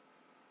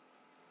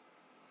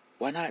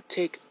 Why not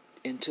take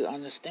into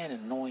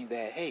understanding, knowing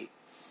that, hey,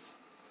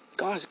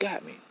 God's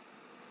got me.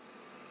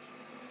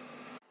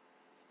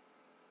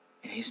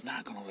 And He's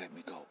not going to let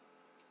me go.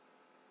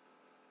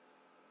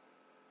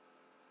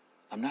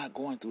 I'm not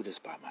going through this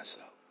by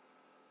myself.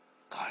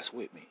 God's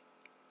with me.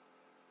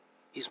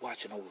 He's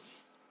watching over me.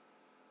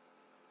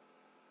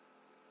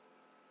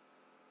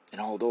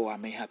 And although I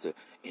may have to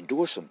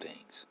endure some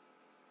things,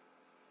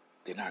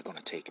 they're not going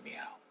to take me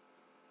out.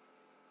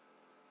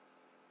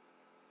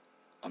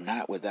 I'm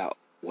not without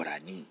what I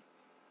need.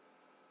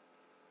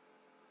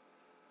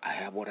 I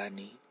have what I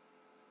need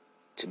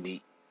to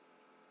meet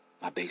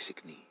my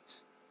basic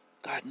needs.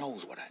 God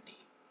knows what I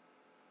need.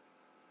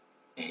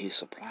 And He's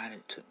supplying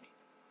it to me.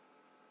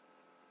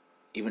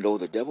 Even though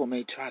the devil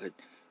may try to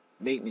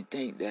make me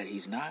think that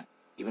He's not,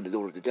 even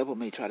though the devil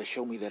may try to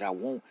show me that I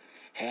won't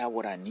have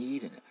what I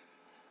need,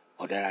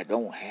 or that I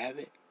don't have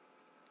it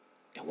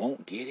and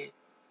won't get it,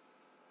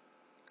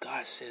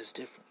 God says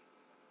differently,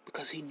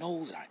 because He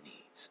knows our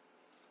needs.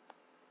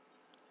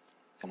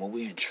 And when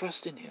we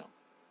entrust in Him,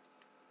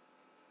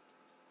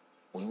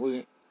 when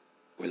we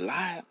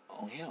rely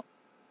on Him,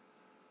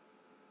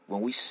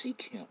 when we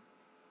seek Him,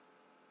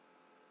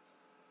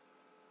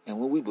 and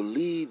when we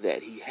believe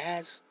that He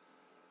has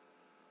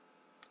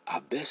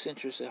our best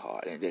interests at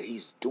heart, and that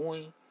He's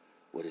doing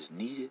what is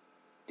needed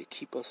to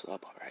keep us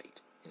upright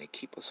and to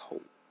keep us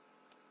whole,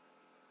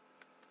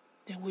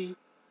 then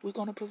we're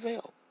going to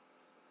prevail.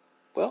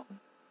 Well,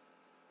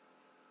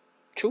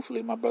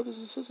 truthfully, my brothers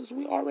and sisters,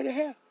 we already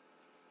have.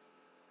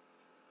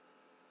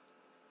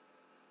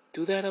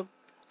 Through that of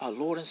our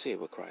Lord and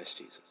Savior, Christ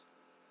Jesus.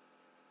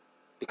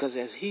 Because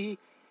as He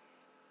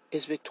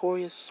is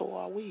victorious, so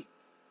are we.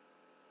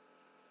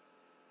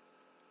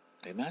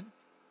 Amen?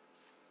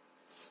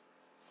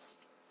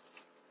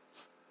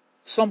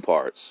 Some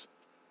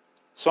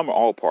or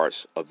all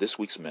parts of this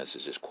week's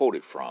message is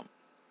quoted from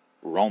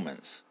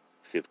Romans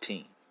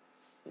 15,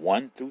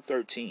 1 through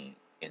 13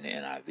 in the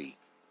NIV.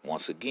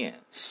 Once again,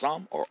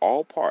 some or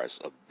all parts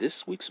of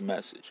this week's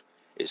message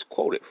is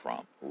quoted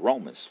from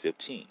Romans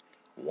 15,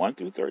 1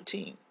 through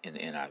 13 in the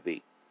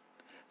NIV.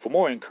 For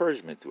more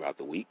encouragement throughout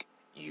the week,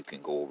 you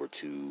can go over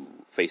to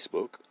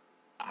Facebook,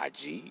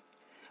 IG,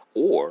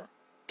 or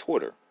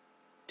Twitter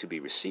to be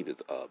receivers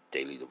of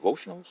daily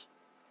devotionals,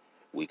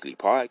 weekly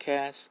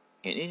podcasts,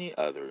 and any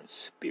other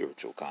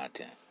spiritual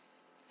content.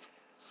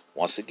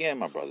 Once again,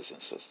 my brothers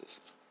and sisters,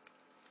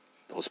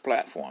 Those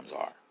platforms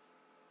are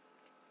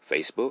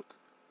Facebook,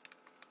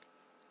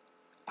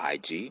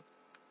 IG,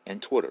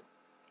 and Twitter.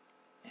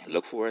 And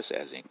look for us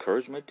as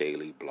Encouragement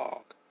Daily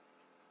Blog.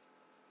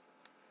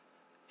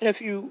 And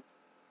if you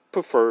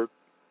prefer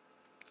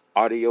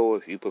audio,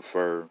 if you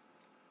prefer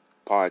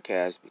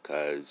podcast,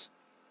 because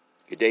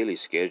your daily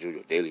schedule,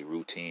 your daily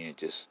routine, it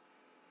just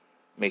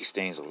makes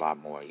things a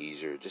lot more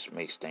easier. It just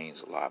makes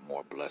things a lot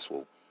more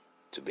blissful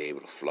to be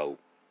able to flow.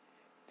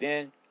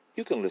 Then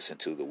you can listen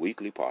to the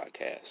weekly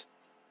podcast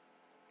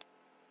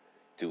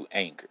through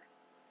Anchor.fm.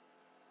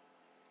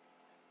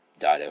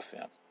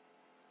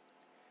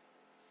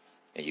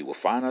 And you will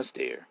find us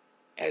there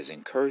as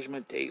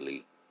Encouragement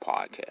Daily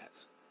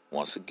Podcast.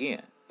 Once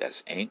again,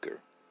 that's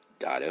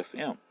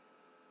Anchor.fm.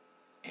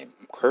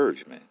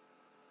 Encouragement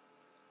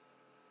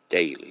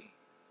Daily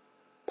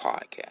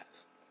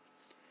Podcast.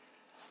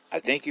 I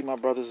thank you, my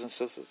brothers and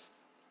sisters,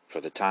 for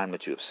the time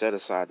that you have set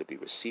aside to be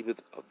receivers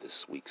of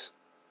this week's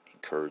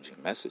encouraging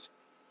message.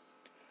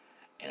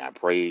 And I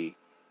pray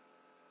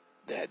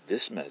that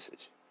this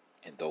message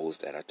and those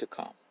that are to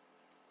come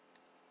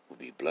will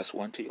be blessed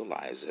one to your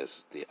lives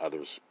as the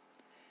others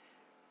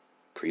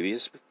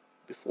previous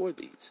before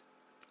these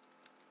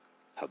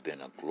have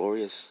been a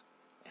glorious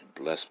and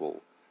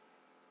blessful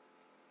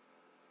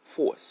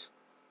force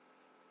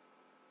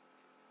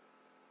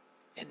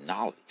in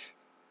knowledge,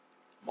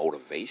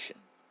 motivation,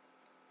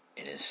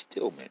 and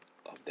instillment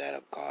of that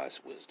of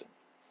God's wisdom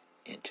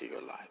into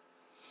your life.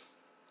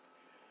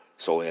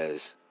 So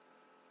as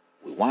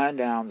we wind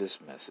down this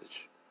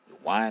message, we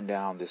wind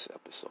down this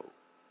episode,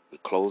 we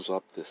close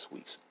up this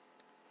week's,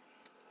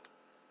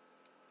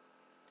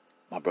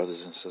 my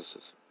brothers and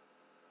sisters,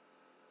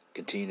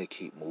 continue to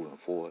keep moving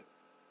forward.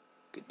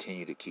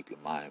 Continue to keep your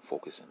mind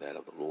focused on that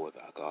of the Lord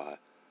our God.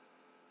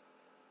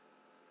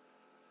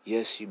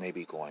 Yes, you may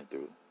be going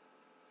through.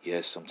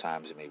 Yes,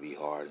 sometimes it may be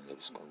hard, and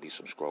there's going to be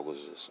some struggles,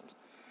 or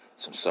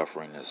some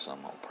suffering, and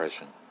some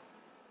oppression.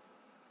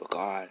 But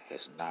God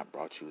has not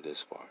brought you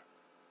this far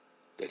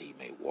that he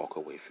may walk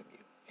away from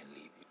you and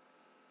leave you.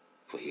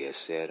 For he has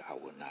said, I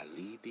will not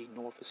leave thee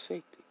nor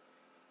forsake thee.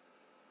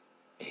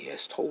 And he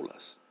has told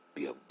us,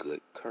 be of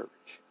good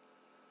courage.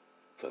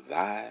 For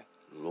thy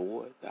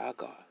Lord, thy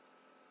God,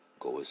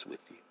 goes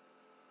with you.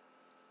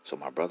 So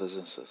my brothers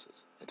and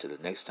sisters, until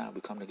the next time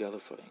we come together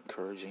for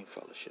encouraging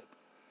fellowship,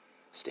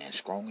 stand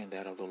strong in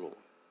that of the Lord.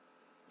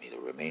 May the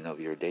remainder of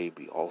your day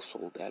be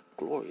also that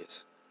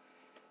glorious,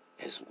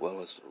 as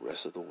well as the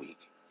rest of the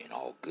week in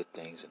all good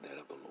things in that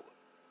of the Lord.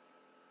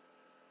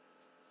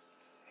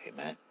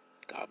 Amen.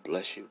 God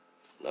bless you,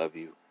 love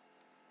you,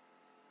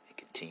 and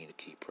continue to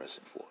keep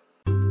pressing forward.